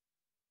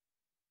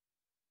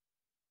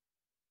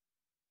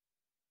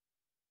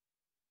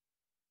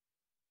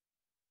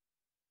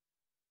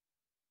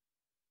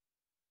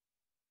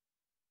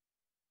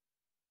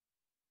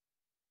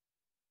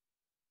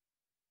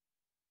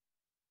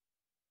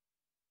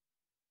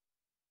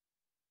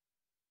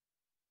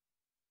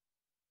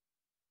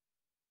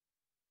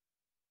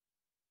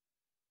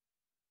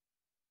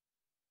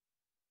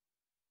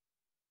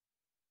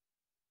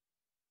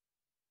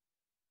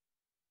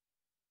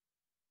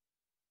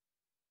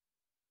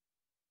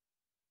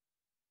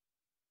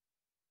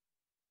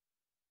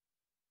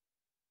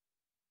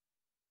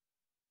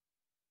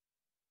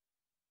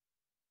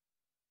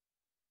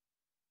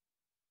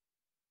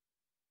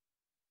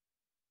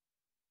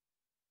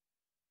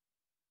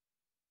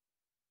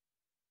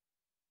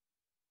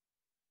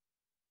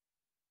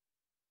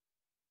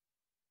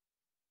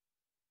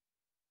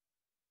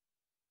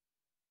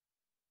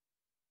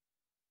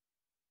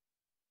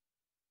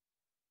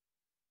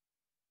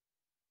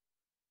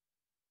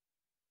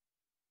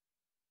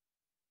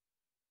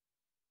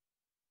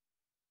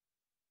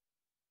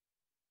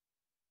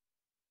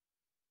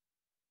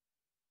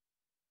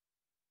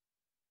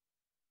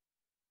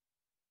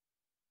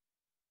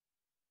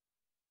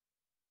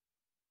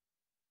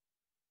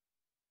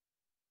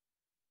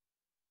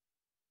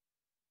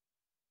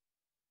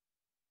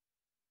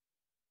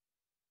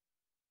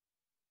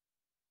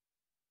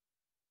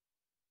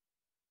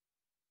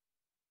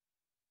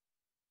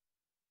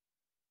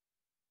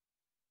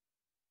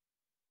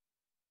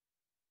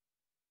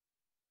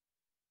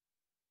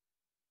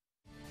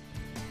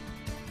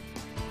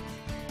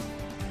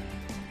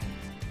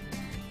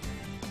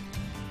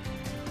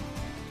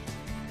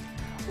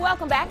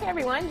 Welcome back,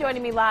 everyone.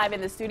 Joining me live in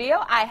the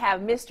studio, I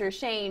have Mr.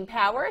 Shane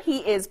Power.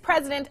 He is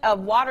president of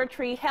Water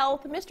Tree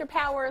Health. Mr.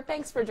 Power,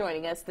 thanks for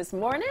joining us this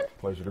morning.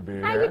 Pleasure to be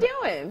here. How you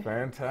doing?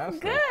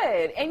 Fantastic.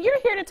 Good. And you're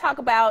here to talk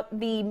about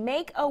the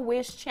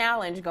Make-A-Wish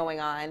Challenge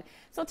going on.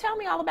 So tell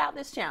me all about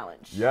this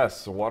challenge.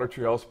 Yes, so Water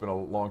Tree Health's been a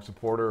long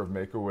supporter of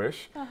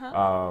Make-A-Wish.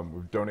 Uh-huh.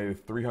 We've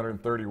donated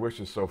 330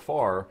 wishes so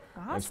far.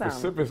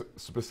 Awesome. And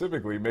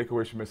specifically,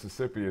 Make-A-Wish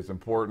Mississippi is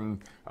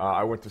important.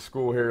 I went to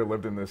school here,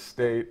 lived in this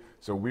state,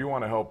 so we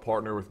want to help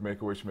partner with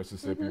Make-A-Wish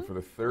Mississippi for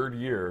the third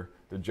year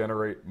to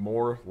generate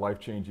more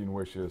life-changing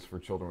wishes for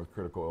children with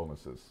critical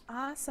illnesses.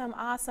 Awesome,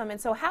 awesome. And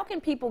so how can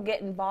people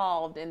get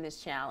involved in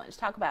this challenge?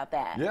 Talk about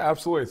that. Yeah,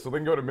 absolutely. So they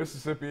can go to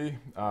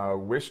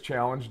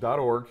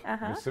MississippiWishChallenge.org,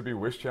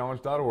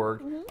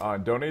 MississippiWishChallenge.org,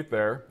 and donate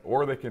there,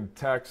 or they can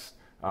text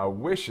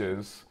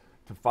WISHES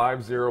to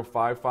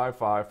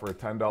 50555 for a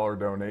 $10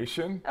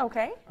 donation.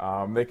 Okay.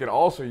 They can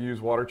also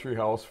use Water Tree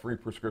Health's free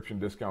prescription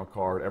discount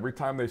card. Every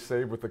time they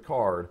save with the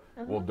card,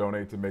 we'll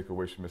donate to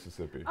Make-A-Wish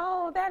Mississippi.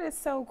 Oh, that is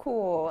so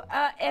cool.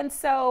 And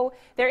so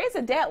there is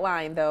a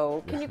deadline,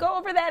 though. Can you go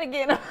over that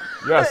again?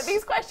 Yes.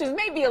 These questions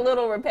may be a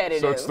little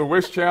repetitive. So it's the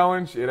Wish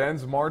Challenge. It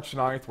ends March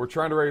 9th. We're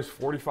trying to raise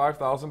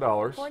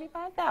 $45,000.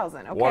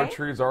 $45,000, okay. Water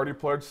Tree's already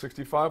pledged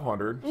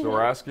 $6,500. So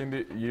we're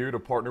asking you to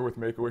partner with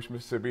Make-A-Wish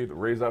Mississippi to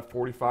raise that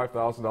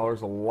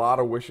 $45,000. A lot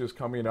of wishes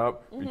coming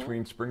up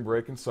between spring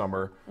break and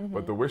summer.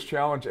 But the Wish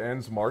Challenge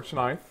ends March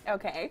 9th.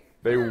 Okay.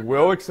 They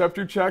will accept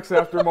your checks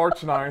after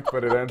March 9th,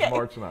 but it ends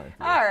March 9th.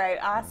 All right,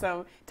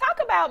 awesome. Talk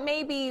about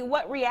maybe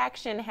what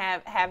reaction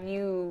have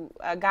you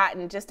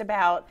gotten just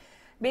about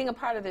being a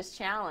part of this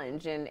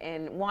challenge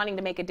and wanting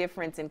to make a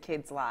difference in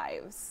kids'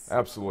 lives?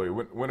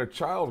 Absolutely. When a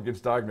child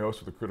gets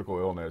diagnosed with a critical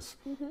illness,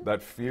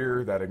 that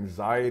fear, that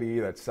anxiety,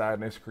 that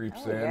sadness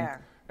creeps in. Yeah.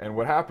 And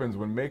what happens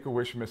when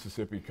Make-A-Wish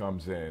Mississippi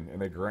comes in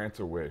and they grant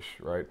a wish,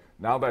 right?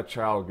 Now that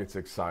child gets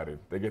excited.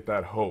 They get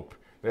that hope.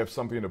 They have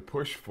something to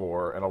push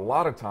for, and a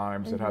lot of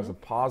times it has a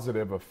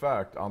positive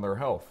effect on their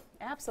health.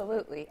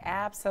 Absolutely,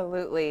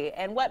 absolutely.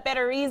 And what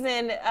better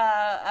reason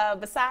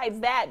besides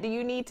that do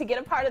you need to get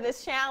a part of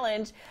this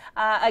challenge?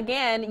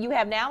 Again, you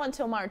have now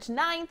until March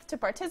 9th to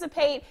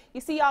participate.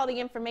 You see all the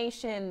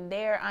information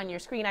there on your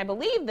screen. I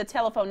believe the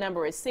telephone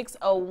number is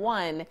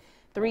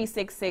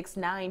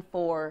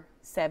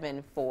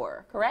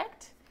 601-366-9474,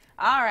 correct?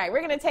 All right, we're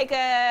going to take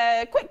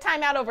a quick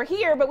time out over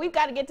here, but we've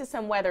got to get to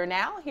some weather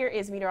now. Here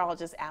is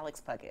meteorologist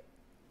Alex Puckett.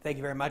 Thank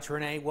you very much,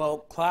 Renee. Well,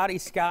 cloudy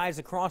skies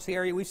across the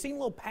area. We've seen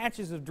little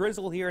patches of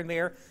drizzle here and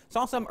there.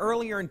 Saw some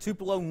earlier in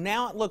Tupelo.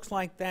 Now it looks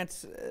like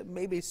that's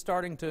maybe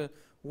starting to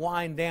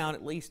wind down,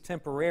 at least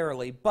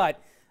temporarily.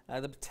 But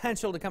the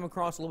potential to come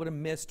across a little bit of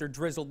mist or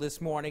drizzle this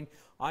morning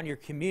on your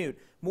commute.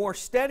 More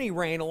steady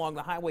rain along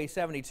the Highway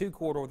 72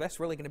 corridor. That's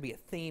really going to be a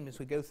theme as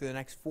we go through the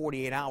next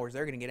 48 hours.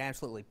 They're going to get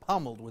absolutely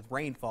pummeled with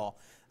rainfall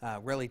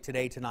really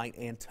today, tonight,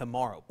 and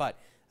tomorrow. But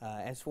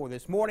as for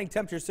this morning,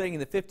 temperatures sitting in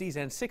the 50s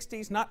and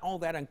 60s. Not all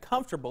that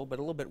uncomfortable, but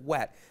a little bit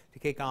wet to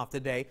kick off the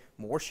day.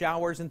 More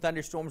showers and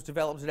thunderstorms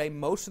develop today.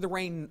 Most of the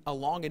rain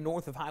along and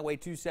north of Highway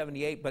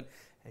 278, but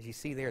as you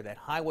see there, that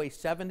Highway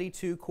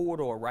 72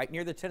 corridor right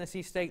near the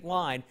Tennessee state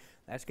line,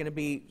 that's going to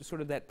be sort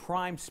of that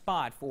prime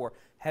spot for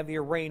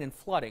heavier rain and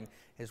flooding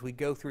as we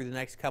go through the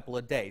next couple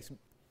of days.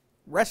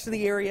 Rest of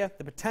the area,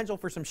 the potential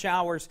for some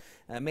showers,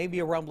 maybe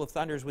a rumble of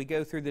thunder as we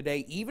go through the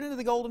day, even into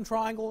the Golden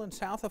Triangle and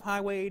south of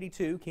Highway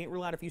 82. Can't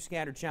rule out a few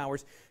scattered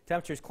showers.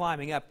 Temperatures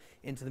climbing up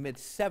into the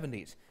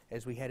mid-70s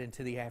as we head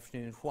into the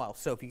afternoon as well.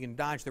 So if you can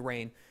dodge the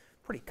rain,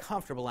 pretty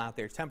comfortable out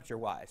there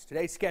temperature-wise.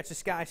 Today's Sketch of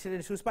Sky sent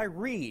in to us by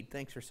Reed.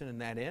 Thanks for sending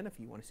that in. If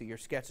you want to see your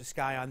Sketch of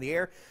Sky on the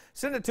air,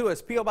 send it to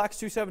us. P.O. Box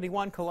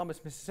 271, Columbus,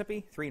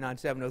 Mississippi,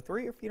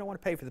 39703. Or if you don't want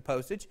to pay for the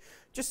postage,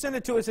 just send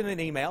it to us in an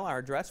email. Our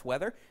address,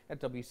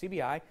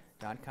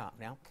 weather@wcbi.com.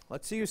 Now,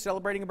 let's see who's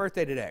celebrating a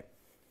birthday today.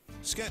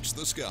 Sketch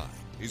the Sky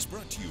is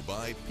brought to you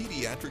by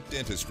Pediatric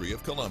Dentistry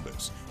of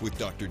Columbus with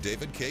Dr.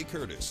 David K.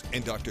 Curtis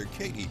and Dr.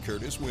 Katie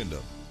Curtis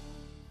Wyndham.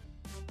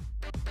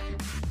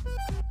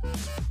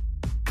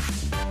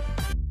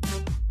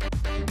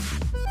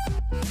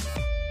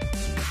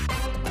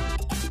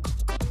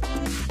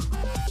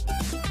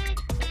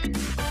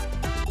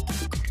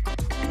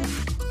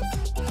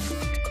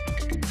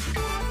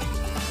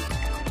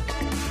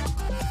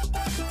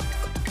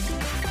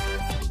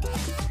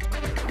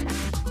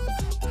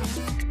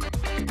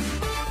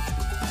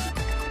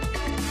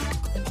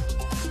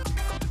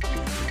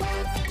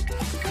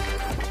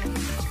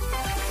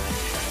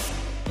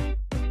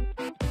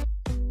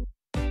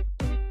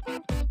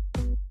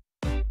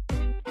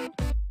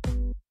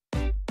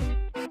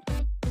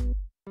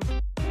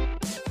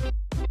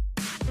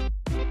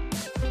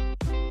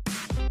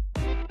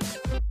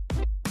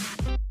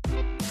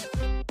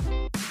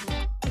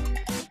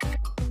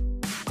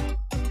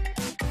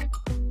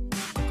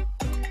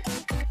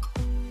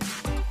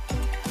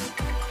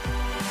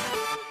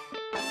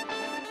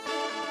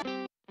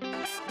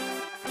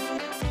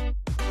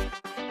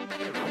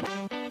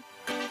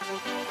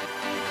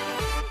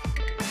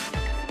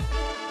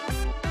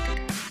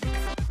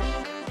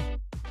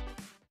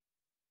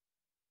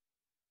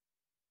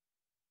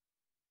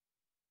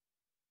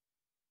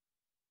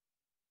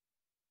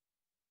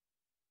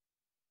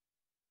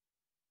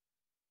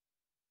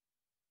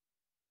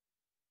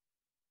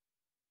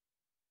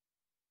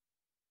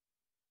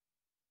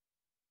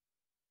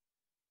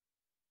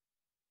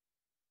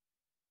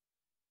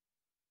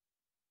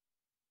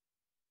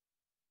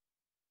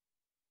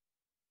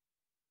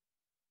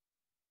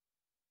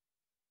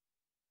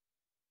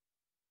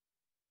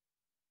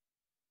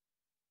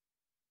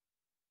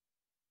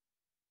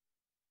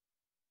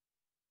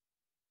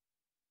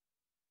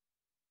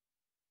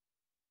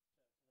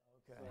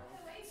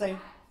 Same.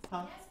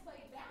 Huh? Yes,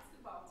 played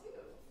basketball too.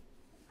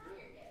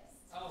 Prior guest.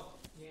 Oh,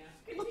 yeah.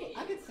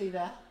 I could see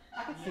that.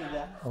 I could see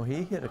that. Oh,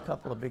 he hit a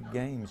couple of big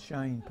games.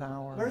 Shane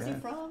Power. Where's he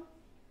from?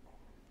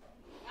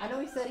 I know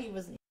he said he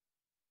was.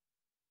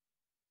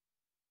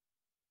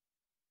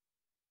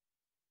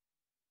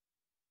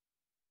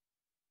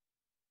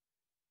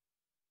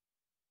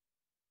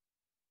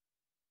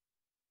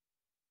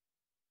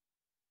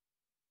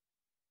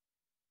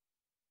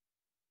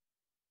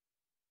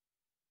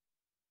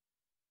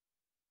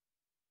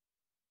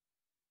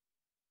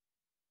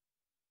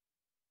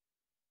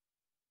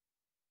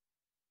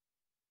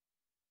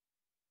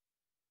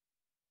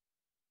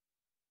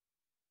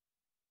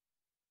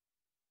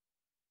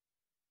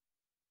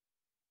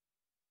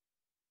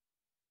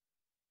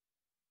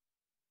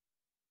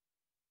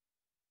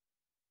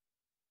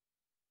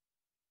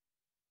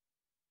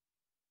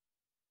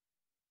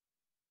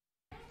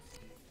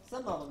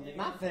 Some of them do.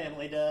 My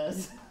family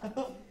does.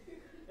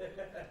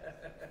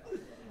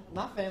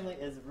 My family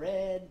is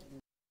red.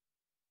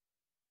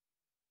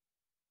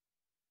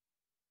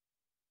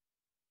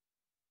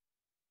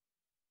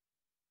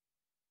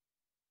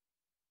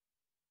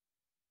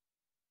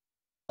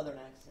 Southern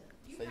accent.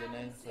 Say your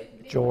name.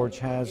 George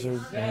Hazard,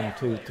 1,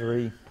 2,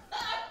 3.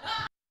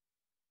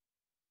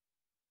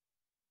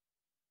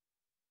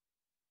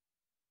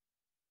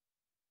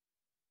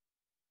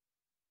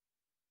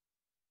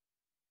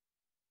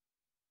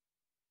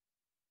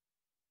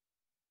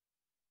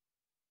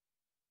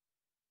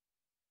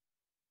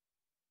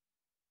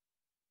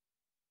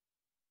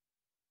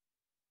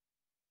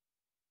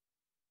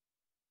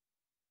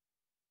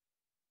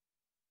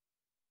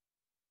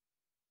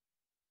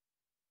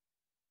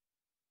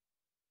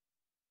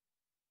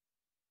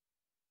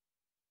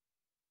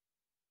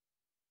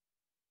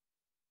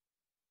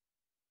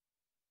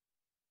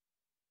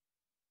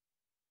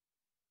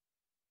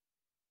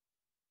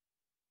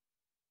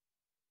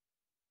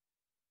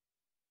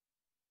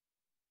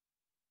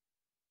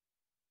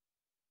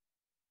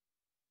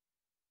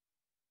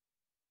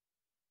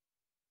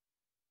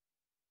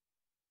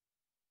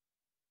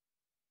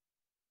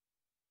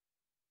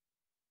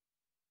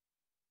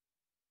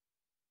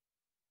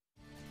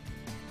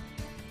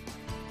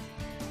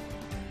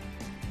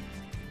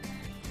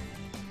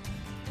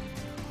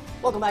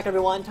 Welcome back,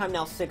 everyone. Time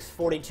now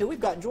 6:42. We've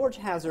got George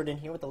Hazard in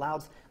here with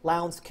the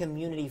Lowndes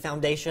Community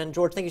Foundation.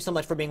 George, thank you so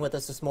much for being with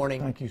us this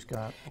morning. Thank you,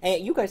 Scott.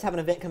 And you guys have an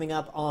event coming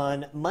up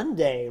on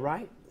Monday,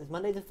 right? Is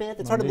Monday the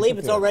 5th? It's hard to Monday's believe the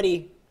it's 5th.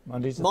 already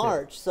Monday's the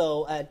March.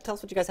 So tell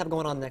us what you guys have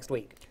going on next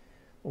week.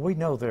 Well, we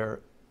know there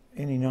are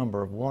any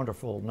number of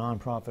wonderful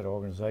nonprofit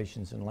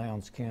organizations in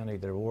Lowndes County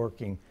that are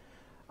working.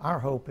 Our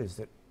hope is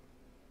that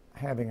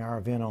having our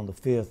event on the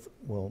 5th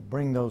will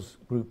bring those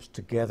groups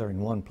together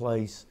in one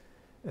place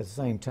at the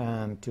same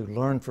time to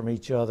learn from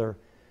each other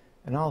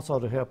and also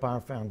to help our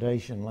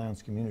foundation,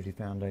 Lowndes Community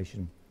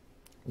Foundation,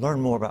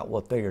 learn more about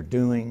what they are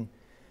doing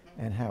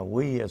and how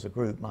we as a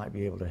group might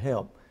be able to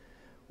help.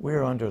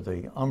 We're under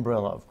the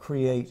umbrella of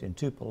Create in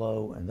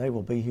Tupelo, and they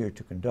will be here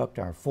to conduct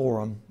our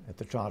forum at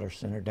the Trotter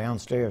Center,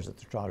 downstairs at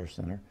the Trotter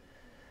Center,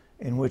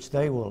 in which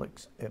they will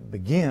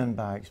begin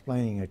by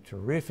explaining a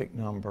terrific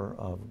number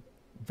of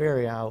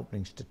very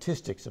eye-opening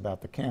statistics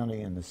about the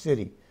county and the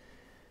city.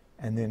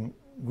 And then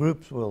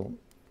groups will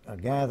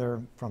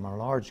gather from our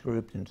large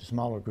group into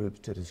smaller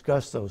groups to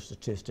discuss those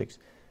statistics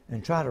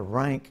and try to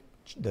rank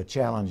the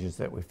challenges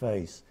that we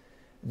face.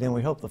 Then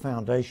we hope the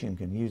foundation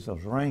can use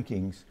those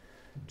rankings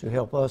to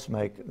help us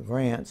make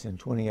grants in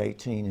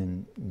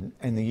 2018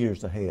 and the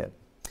years ahead.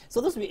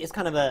 So this is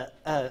kind of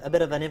a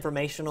bit of an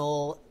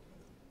informational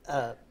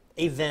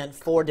event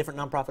for different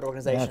nonprofit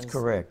organizations. That's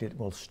correct. It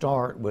will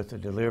start with a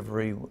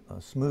delivery, a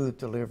smooth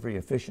delivery,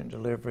 efficient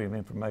delivery of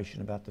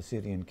information about the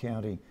city and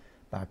county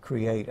by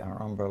Create,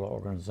 our umbrella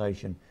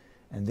organization,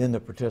 and then the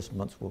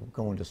participants will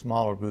go into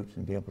smaller groups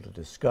and be able to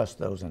discuss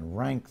those and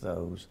rank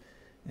those,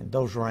 and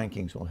those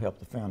rankings will help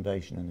the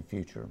foundation in the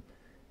future.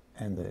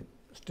 And the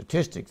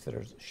statistics that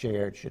are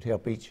shared should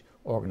help each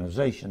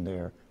organization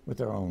there with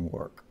their own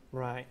work.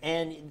 Right,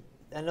 and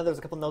I know there's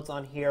a couple notes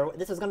on here.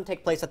 This is going to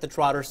take place at the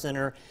Trotter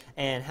Center,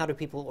 and how do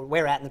people,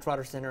 where at in the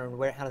Trotter Center,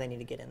 and how do they need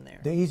to get in there?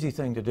 The easy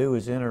thing to do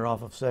is enter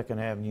off of 2nd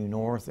Avenue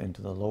North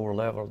into the lower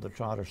level of the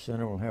Trotter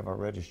Center. We'll have our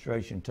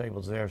registration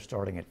tables there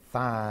starting at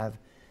 5,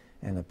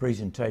 and the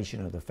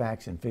presentation of the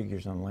facts and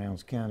figures on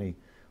Lowndes County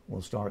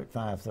will start at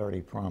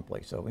 5:30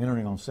 promptly. So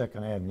entering on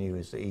 2nd Avenue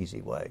is the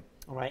easy way.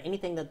 All right,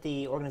 anything that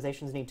the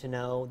organizations need to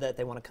know that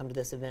they want to come to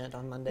this event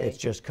on Monday? It's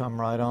just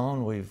come right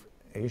on. We've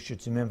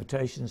issued some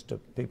invitations to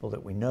people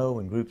that we know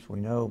and groups we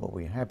know, but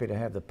we're happy to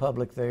have the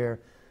public there.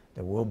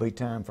 There will be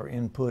time for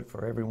input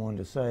for everyone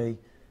to say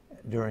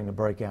during the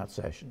breakout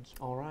sessions.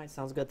 All right,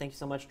 sounds good. Thank you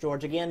so much,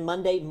 George. Again,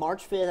 Monday,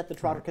 March 5th at the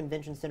Trotter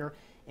Convention Center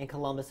in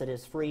Columbus. It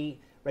is free.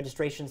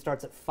 Registration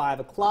starts at 5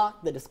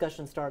 o'clock. The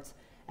discussion starts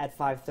at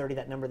 5:30.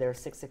 That number there is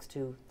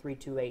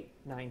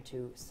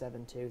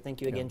 662-328-9272. Thank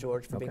you again,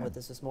 George, for being with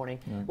us this morning.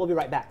 We'll be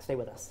right back. Stay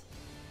with us.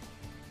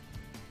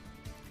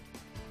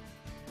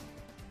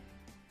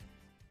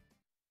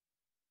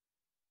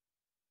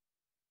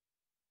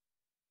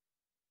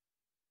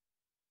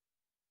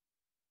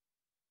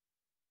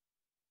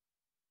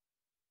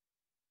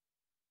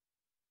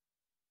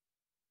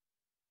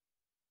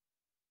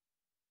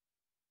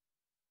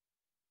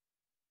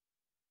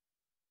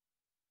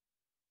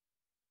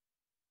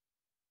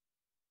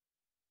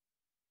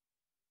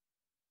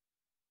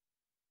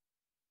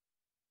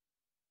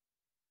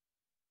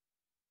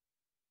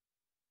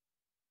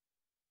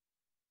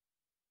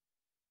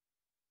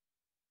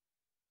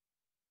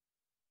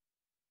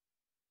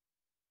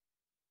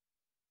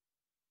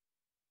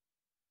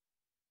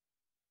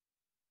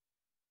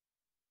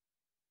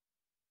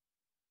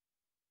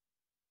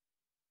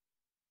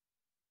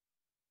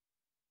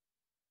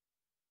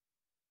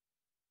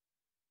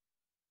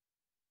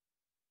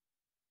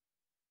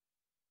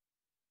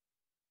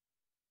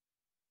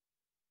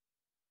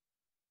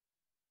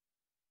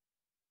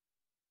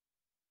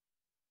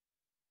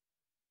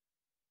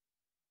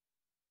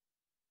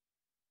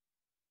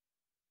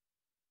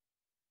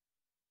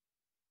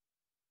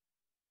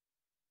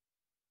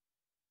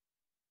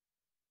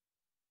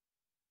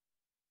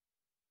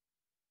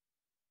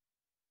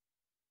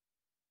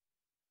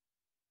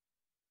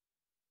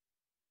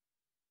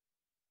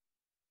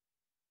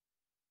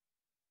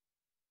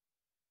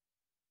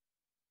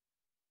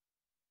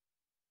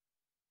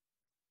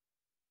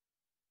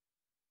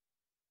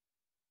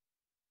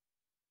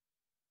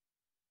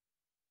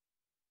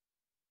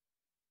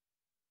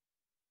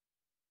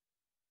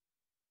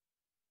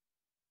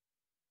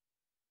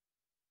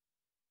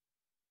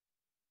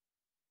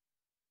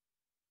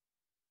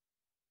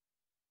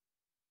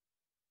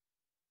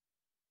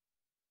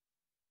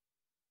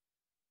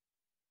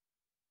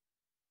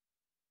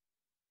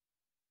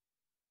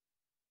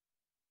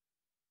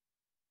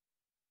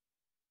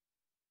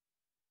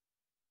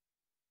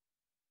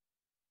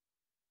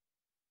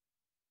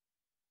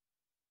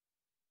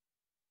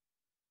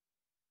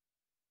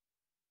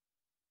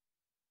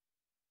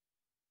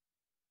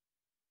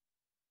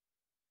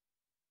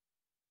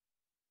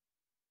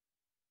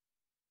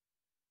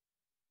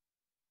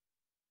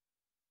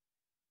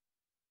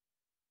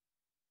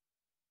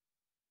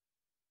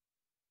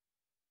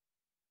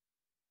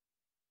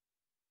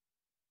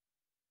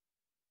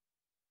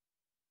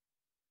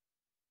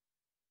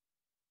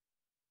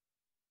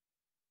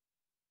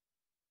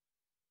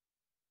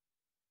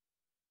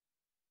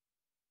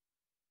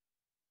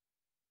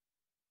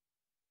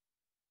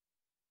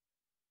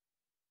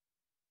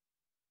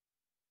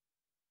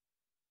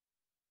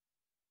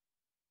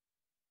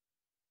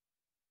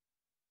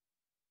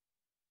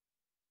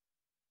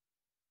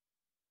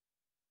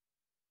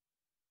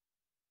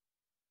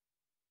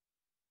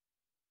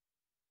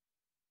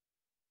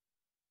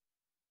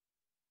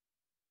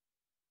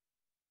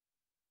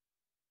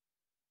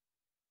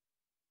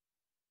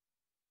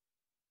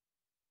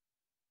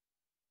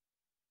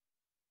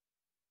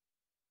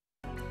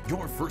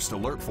 Your first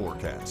alert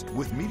forecast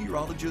with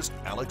meteorologist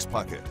Alex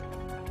Puckett.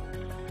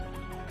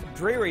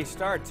 Dreary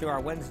start to our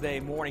Wednesday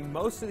morning.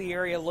 Most of the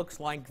area looks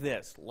like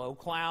this. Low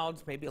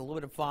clouds, maybe a little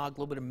bit of fog, a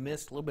little bit of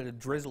mist, a little bit of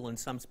drizzle in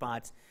some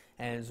spots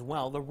as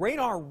well. The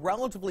radar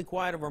relatively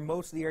quiet over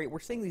most of the area. We're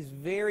seeing these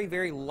very,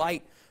 very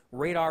light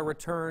radar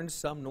returns,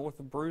 some north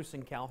of Bruce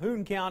and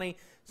Calhoun County,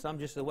 some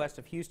just to the west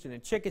of Houston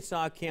and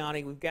Chickasaw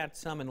County. We've got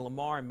some in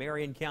Lamar and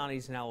Marion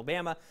counties in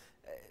Alabama.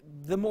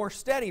 The more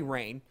steady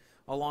rain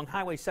along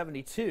Highway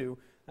 72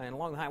 and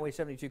along the Highway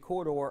 72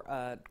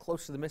 corridor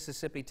close to the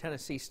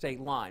Mississippi-Tennessee state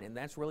line. And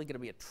that's really going to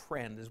be a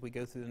trend as we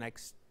go through the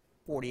next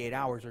 48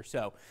 hours or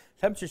so.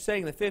 Temperatures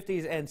staying in the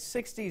 50s and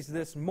 60s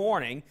this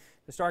morning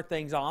to start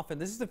things off.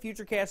 And this is the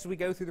futurecast as we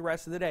go through the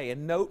rest of the day.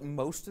 And note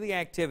most of the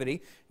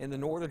activity in the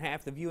northern half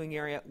of the viewing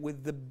area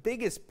with the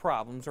biggest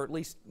problems, or at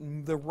least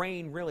the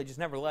rain really just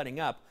never letting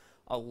up,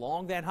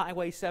 along that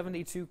Highway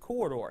 72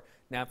 corridor.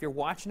 Now, if you're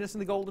watching this in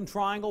the Golden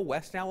Triangle,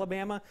 West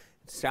Alabama,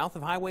 south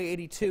of Highway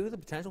 82, the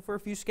potential for a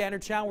few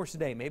scattered showers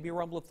today, maybe a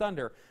rumble of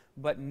thunder,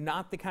 but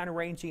not the kind of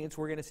rain chance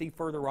we're going to see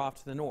further off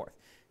to the north.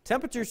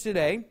 Temperatures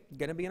today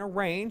going to be in a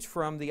range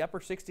from the upper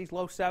 60s,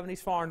 low 70s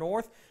far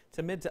north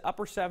to mid to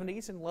upper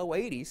 70s and low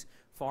 80s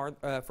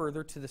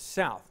further to the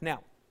south.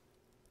 Now,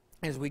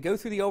 as we go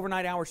through the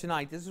overnight hours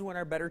tonight, this is when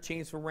our better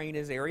chance for rain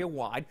is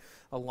area-wide.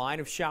 A line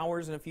of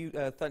showers and a few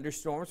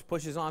thunderstorms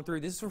pushes on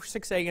through. This is for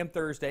 6 a.m.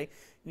 Thursday.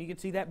 And you can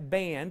see that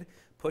band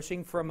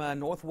pushing from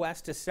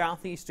northwest to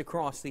southeast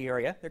across the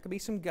area. There could be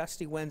some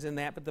gusty winds in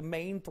that, but the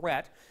main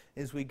threat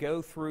as we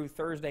go through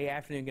Thursday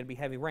afternoon going to be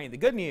heavy rain. The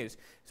good news,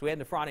 as we head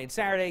into Friday and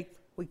Saturday,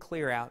 we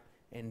clear out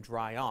and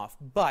dry off.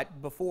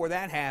 But before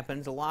that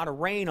happens, a lot of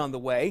rain on the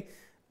way.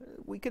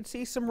 We could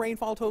see some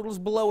rainfall totals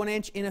below an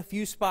inch in a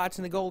few spots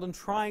in the Golden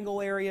Triangle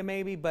area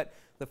maybe, but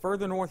the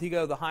further north you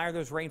go, the higher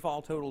those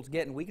rainfall totals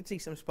get, and we could see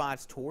some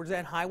spots towards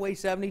that Highway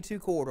 72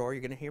 corridor,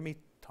 you're going to hear me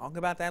talk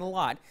about that a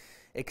lot,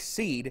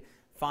 exceed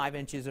 5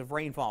 inches of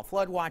rainfall.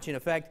 Flood watch in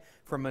effect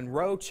from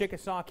Monroe,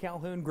 Chickasaw,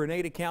 Calhoun,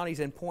 Grenada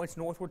counties and points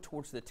northward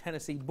towards the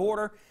Tennessee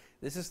border.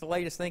 This is the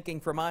latest thinking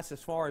from us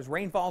as far as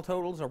rainfall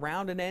totals,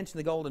 around an inch in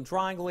the Golden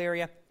Triangle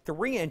area,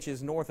 3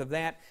 inches north of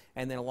that,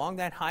 and then along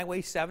that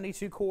Highway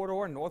 72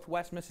 corridor in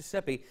northwest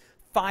Mississippi,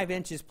 5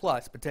 inches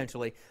plus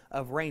potentially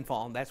of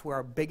rainfall. And that's where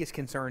our biggest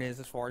concern is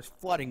as far as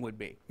flooding would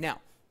be.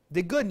 Now,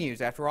 the good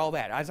news after all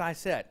that, as I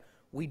said,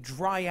 we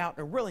dry out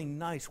a really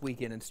nice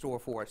weekend in store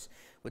for us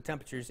with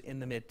temperatures in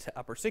the mid to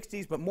upper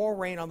 60s, but more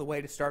rain on the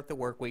way to start the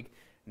work week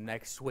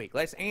next week.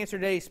 Let's answer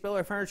today's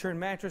Spiller Furniture and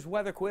Mattress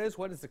weather quiz.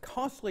 What is the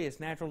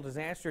costliest natural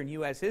disaster in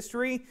U.S.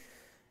 history?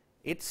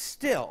 It's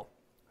still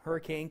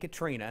Hurricane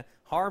Katrina.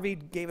 Harvey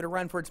gave it a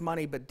run for its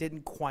money, but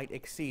didn't quite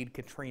exceed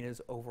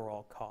Katrina's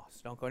overall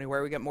cost. Don't go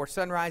anywhere. We got more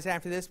sunrise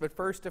after this, but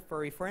first, a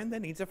furry friend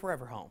that needs a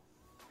forever home.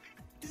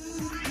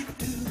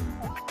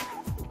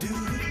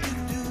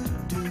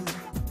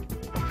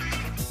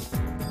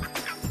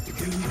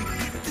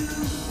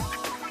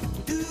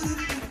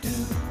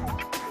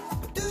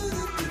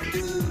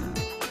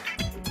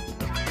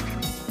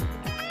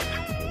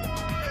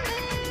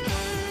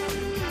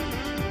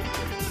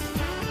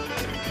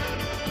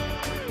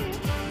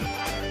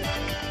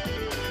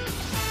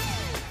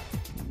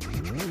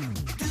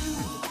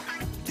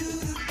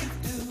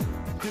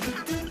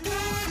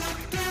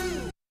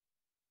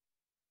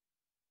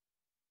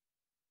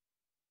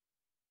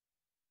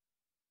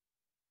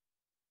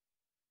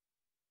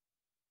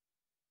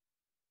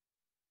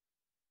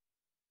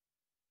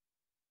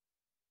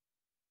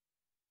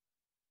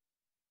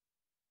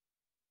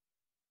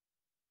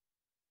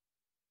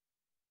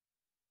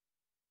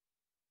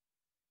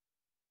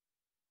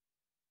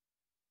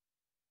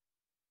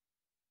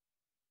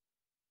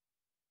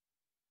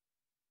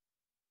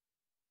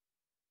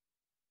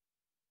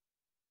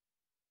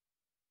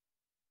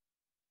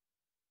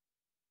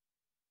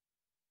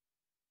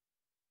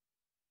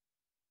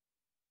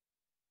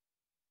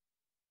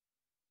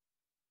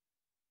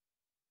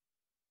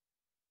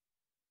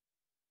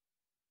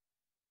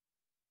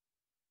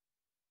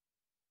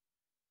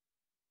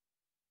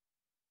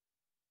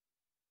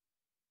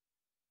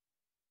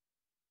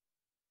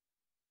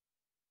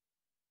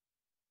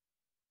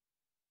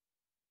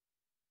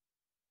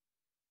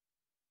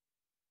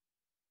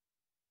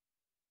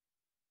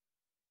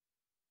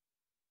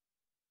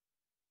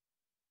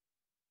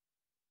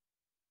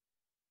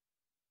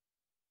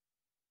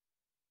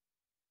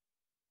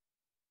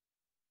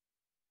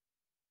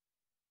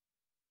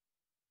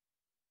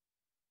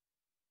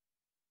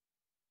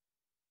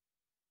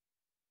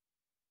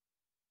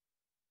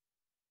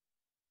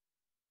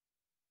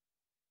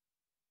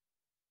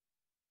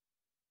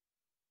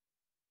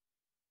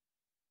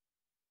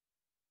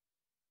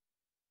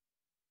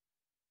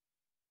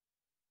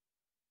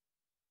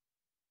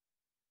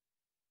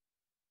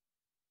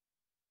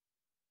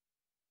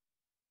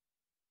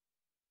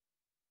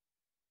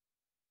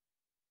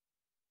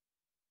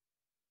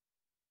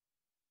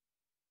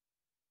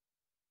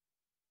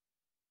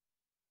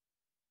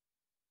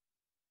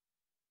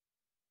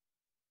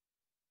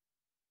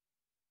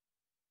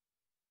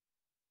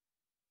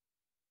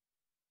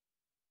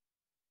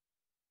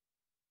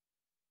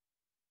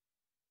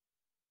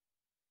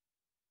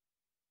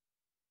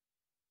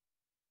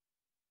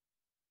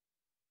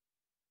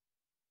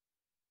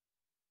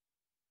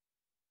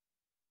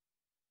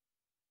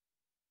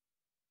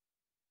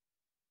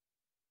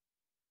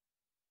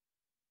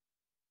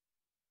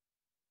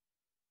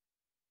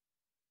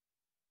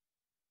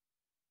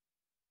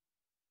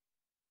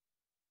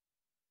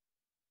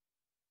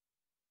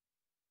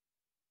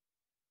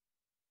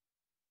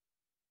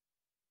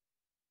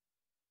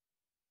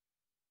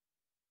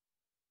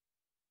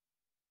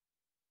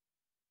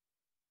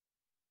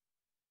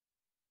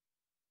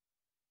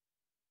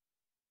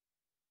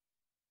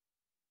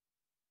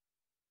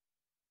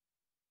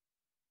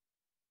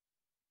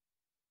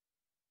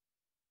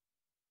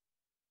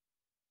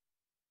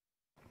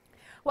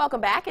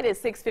 Welcome back. It is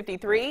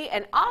 6:53.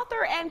 An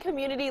author and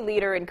community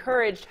leader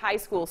encouraged high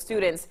school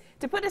students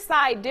to put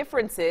aside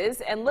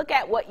differences and look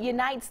at what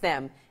unites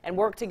them and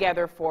work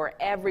together for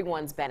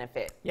everyone's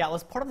benefit. Yeah, it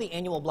was part of the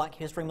annual Black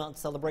History Month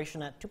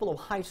celebration at Tupelo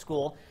High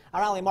School.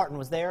 Our Allie Martin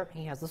was there.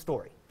 He has the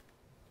story.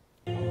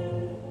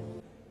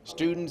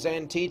 Students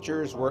and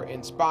teachers were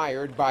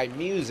inspired by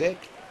music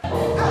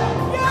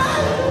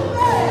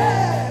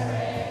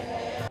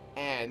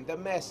and the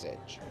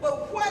message.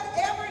 But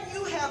whatever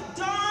you have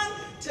done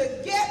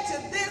to get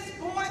to this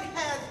point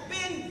has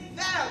been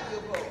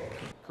valuable.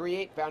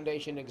 Create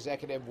Foundation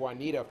Executive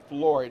Juanita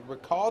Floyd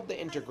recalled the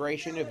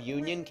integration of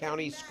Union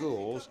County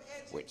Schools,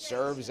 which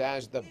serves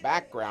as the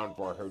background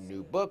for her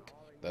new book,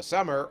 The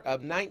Summer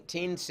of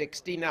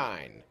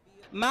 1969.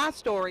 My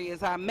story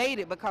is I made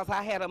it because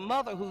I had a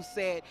mother who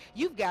said,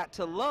 you've got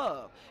to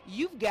love.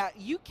 You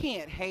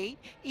can't hate.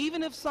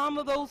 Even if some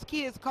of those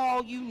kids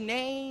call you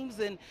names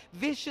and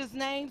vicious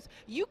names,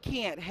 you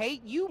can't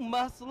hate. You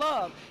must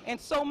love. And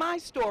so my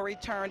story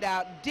turned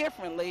out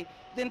differently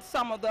than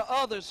some of the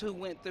others who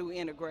went through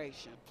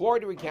integration.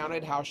 Floyd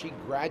recounted how she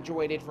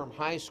graduated from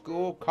high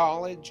school,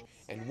 college,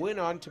 and went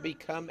on to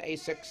become a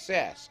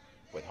success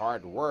with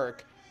hard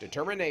work,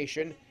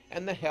 determination,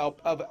 and the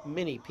help of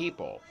many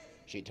people.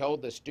 She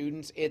told the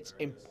students it's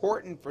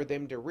important for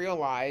them to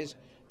realize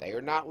they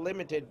are not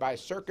limited by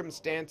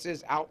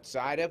circumstances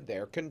outside of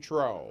their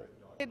control.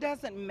 It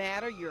doesn't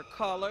matter your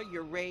color,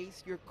 your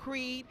race, your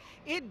creed.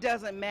 It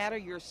doesn't matter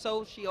your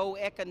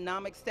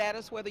socio-economic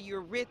status, whether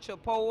you're rich or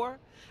poor.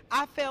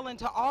 I fell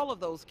into all of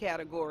those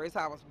categories.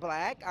 I was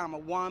black, I'm a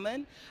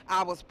woman,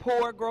 I was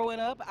poor growing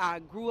up. I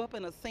grew up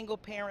in a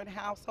single-parent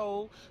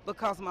household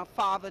because my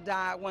father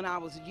died when I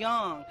was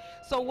young.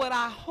 So what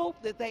I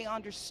hope that they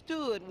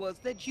understood was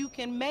that you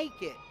can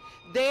make it.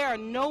 There are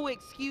no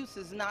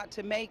excuses not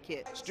to make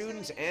it.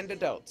 Students and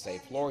adults say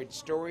Floyd's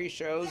story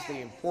shows the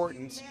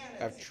importance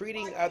of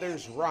treating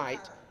others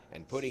right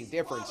and putting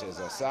differences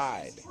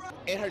aside.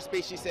 In her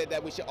speech, she said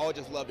that we should all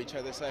just love each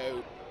other.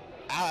 So,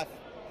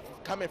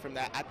 coming from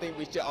that, I think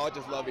we should all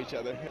just love each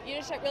other. You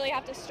just really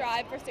have to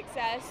strive for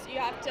success. You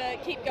have to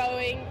keep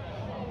going.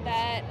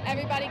 That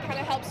everybody kind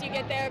of helps you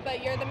get there,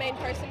 but you're the main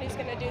person who's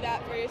going to do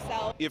that for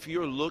yourself. If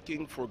you're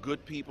looking for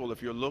good people,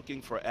 if you're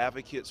looking for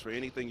advocates for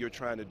anything you're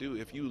trying to do,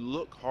 if you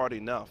look hard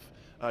enough,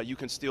 you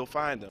can still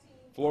find them.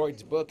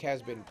 Floyd's book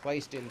has been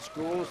placed in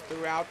schools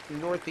throughout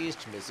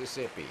northeast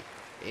Mississippi.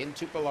 In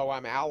Tupelo,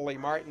 I'm Allie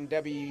Martin,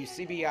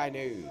 WCBI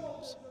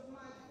News.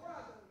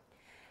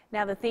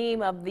 Now, the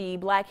theme of the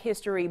Black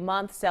History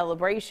Month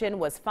celebration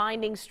was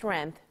finding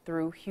strength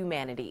through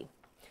humanity.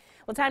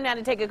 Well, time now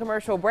to take a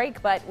commercial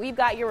break, but we've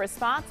got your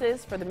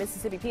responses for the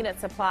Mississippi Peanut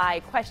Supply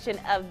question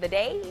of the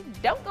day.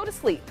 Don't go to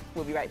sleep.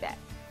 We'll be right back.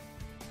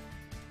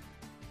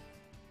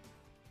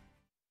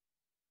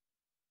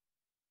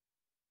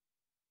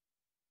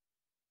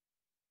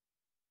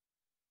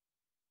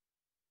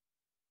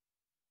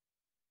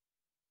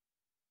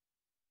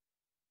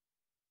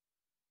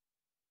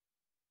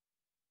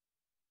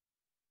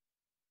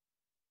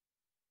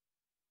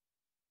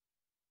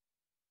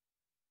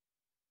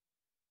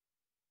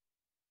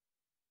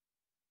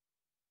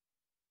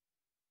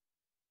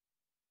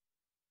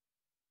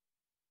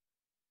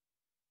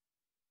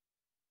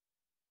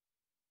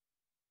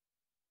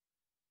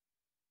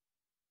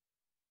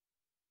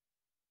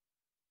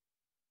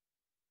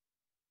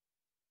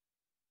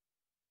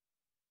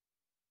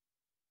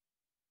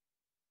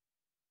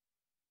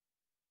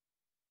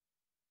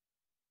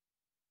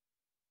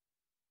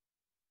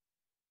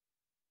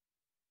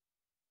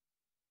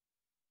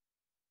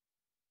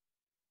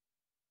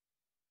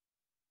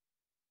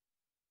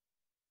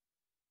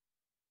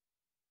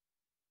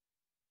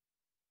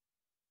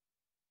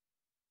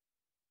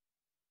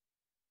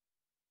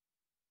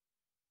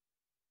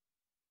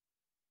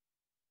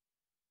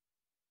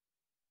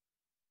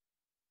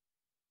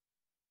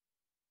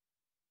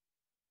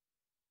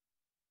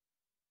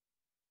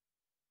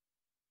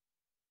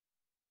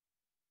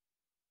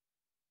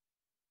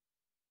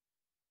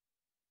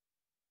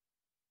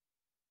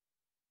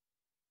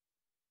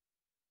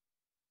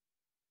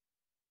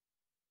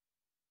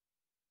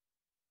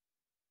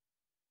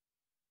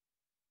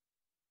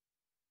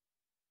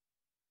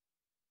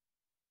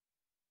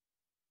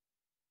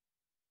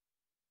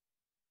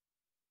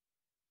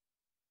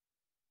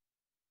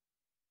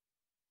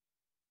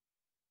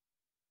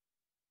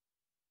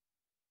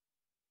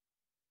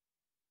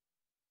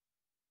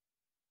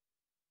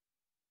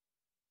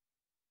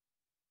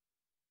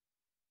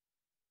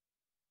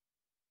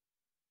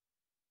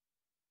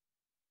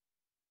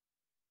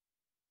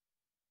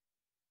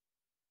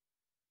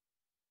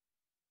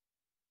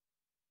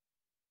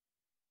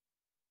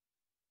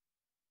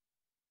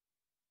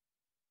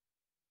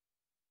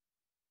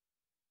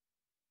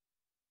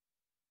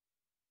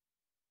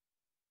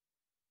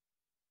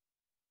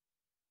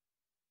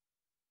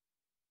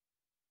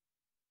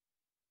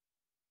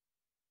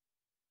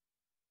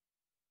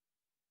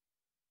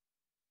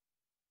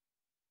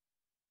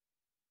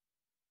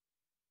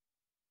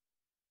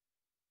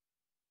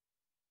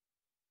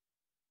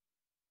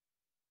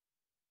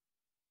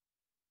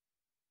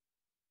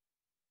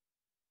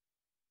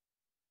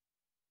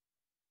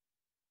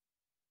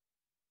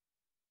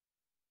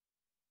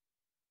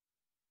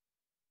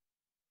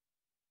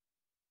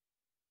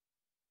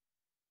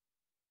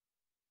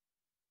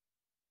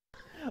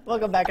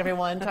 Welcome back,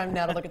 everyone. Time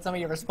now to look at some of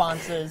your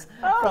responses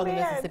from the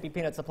Mississippi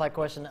Peanut Supply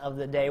question of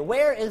the day.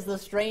 Where is the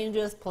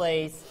strangest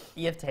place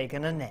you've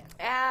taken a nap?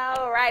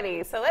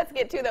 Alrighty, so let's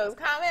get to those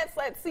comments.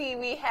 Let's see,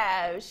 we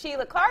have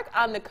Sheila Clark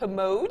on the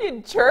commode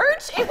in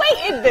church.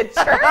 Wait, in the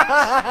church?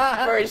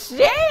 For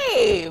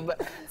shame.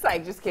 It's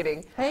like, just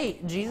kidding. Hey,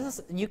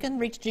 Jesus, you can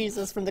reach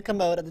Jesus from the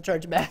commode at the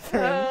church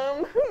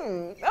bathroom.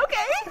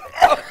 Okay.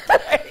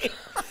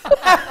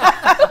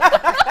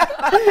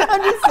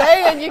 I'm just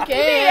saying, you can. Me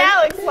and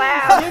Alex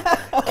laugh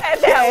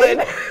at that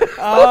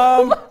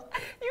one.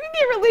 You can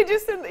get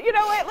religious, and you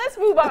know what? Let's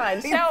move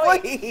on, shall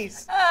we?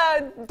 Please.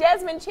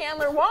 Desmond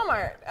Chandler,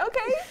 Walmart.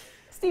 Okay.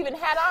 Stephen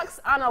Haddock's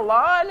on a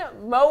lawn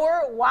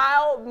mower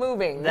while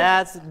moving.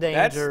 That's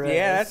dangerous.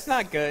 That's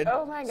not good.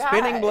 Oh my God.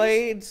 Spinning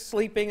blades,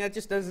 sleeping, that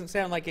just doesn't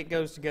sound like it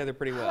goes together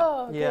pretty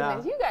well. Oh,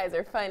 goodness. You guys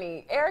are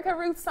funny. Erica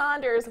Ruth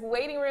Saunders,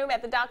 waiting room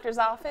at the doctor's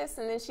office,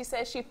 and then she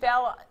says she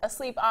fell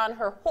asleep on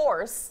her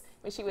horse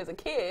when she was a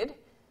kid.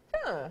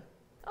 Huh.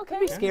 Okay.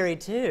 That'd be scary,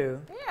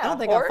 too. Yeah, I don't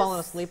think I've fallen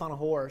asleep on a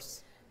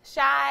horse.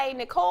 Shy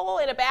Nicole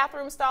in a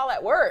bathroom stall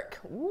at work.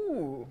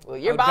 Ooh, well,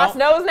 your boss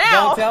knows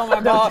now. Don't tell my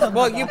boss.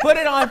 Well, you put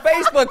it on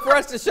Facebook for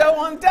us to show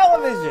on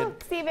television.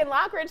 Stephen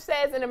Lockridge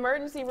says an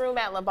emergency room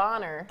at Le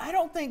Bonheur. I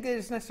don't think that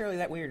it's necessarily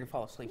that weird to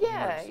fall asleep.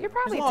 Yeah, you're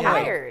probably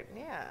tired.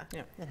 Yeah.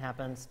 It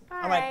happens. All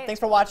All right, right. thanks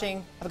for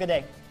watching. Have a good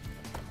day.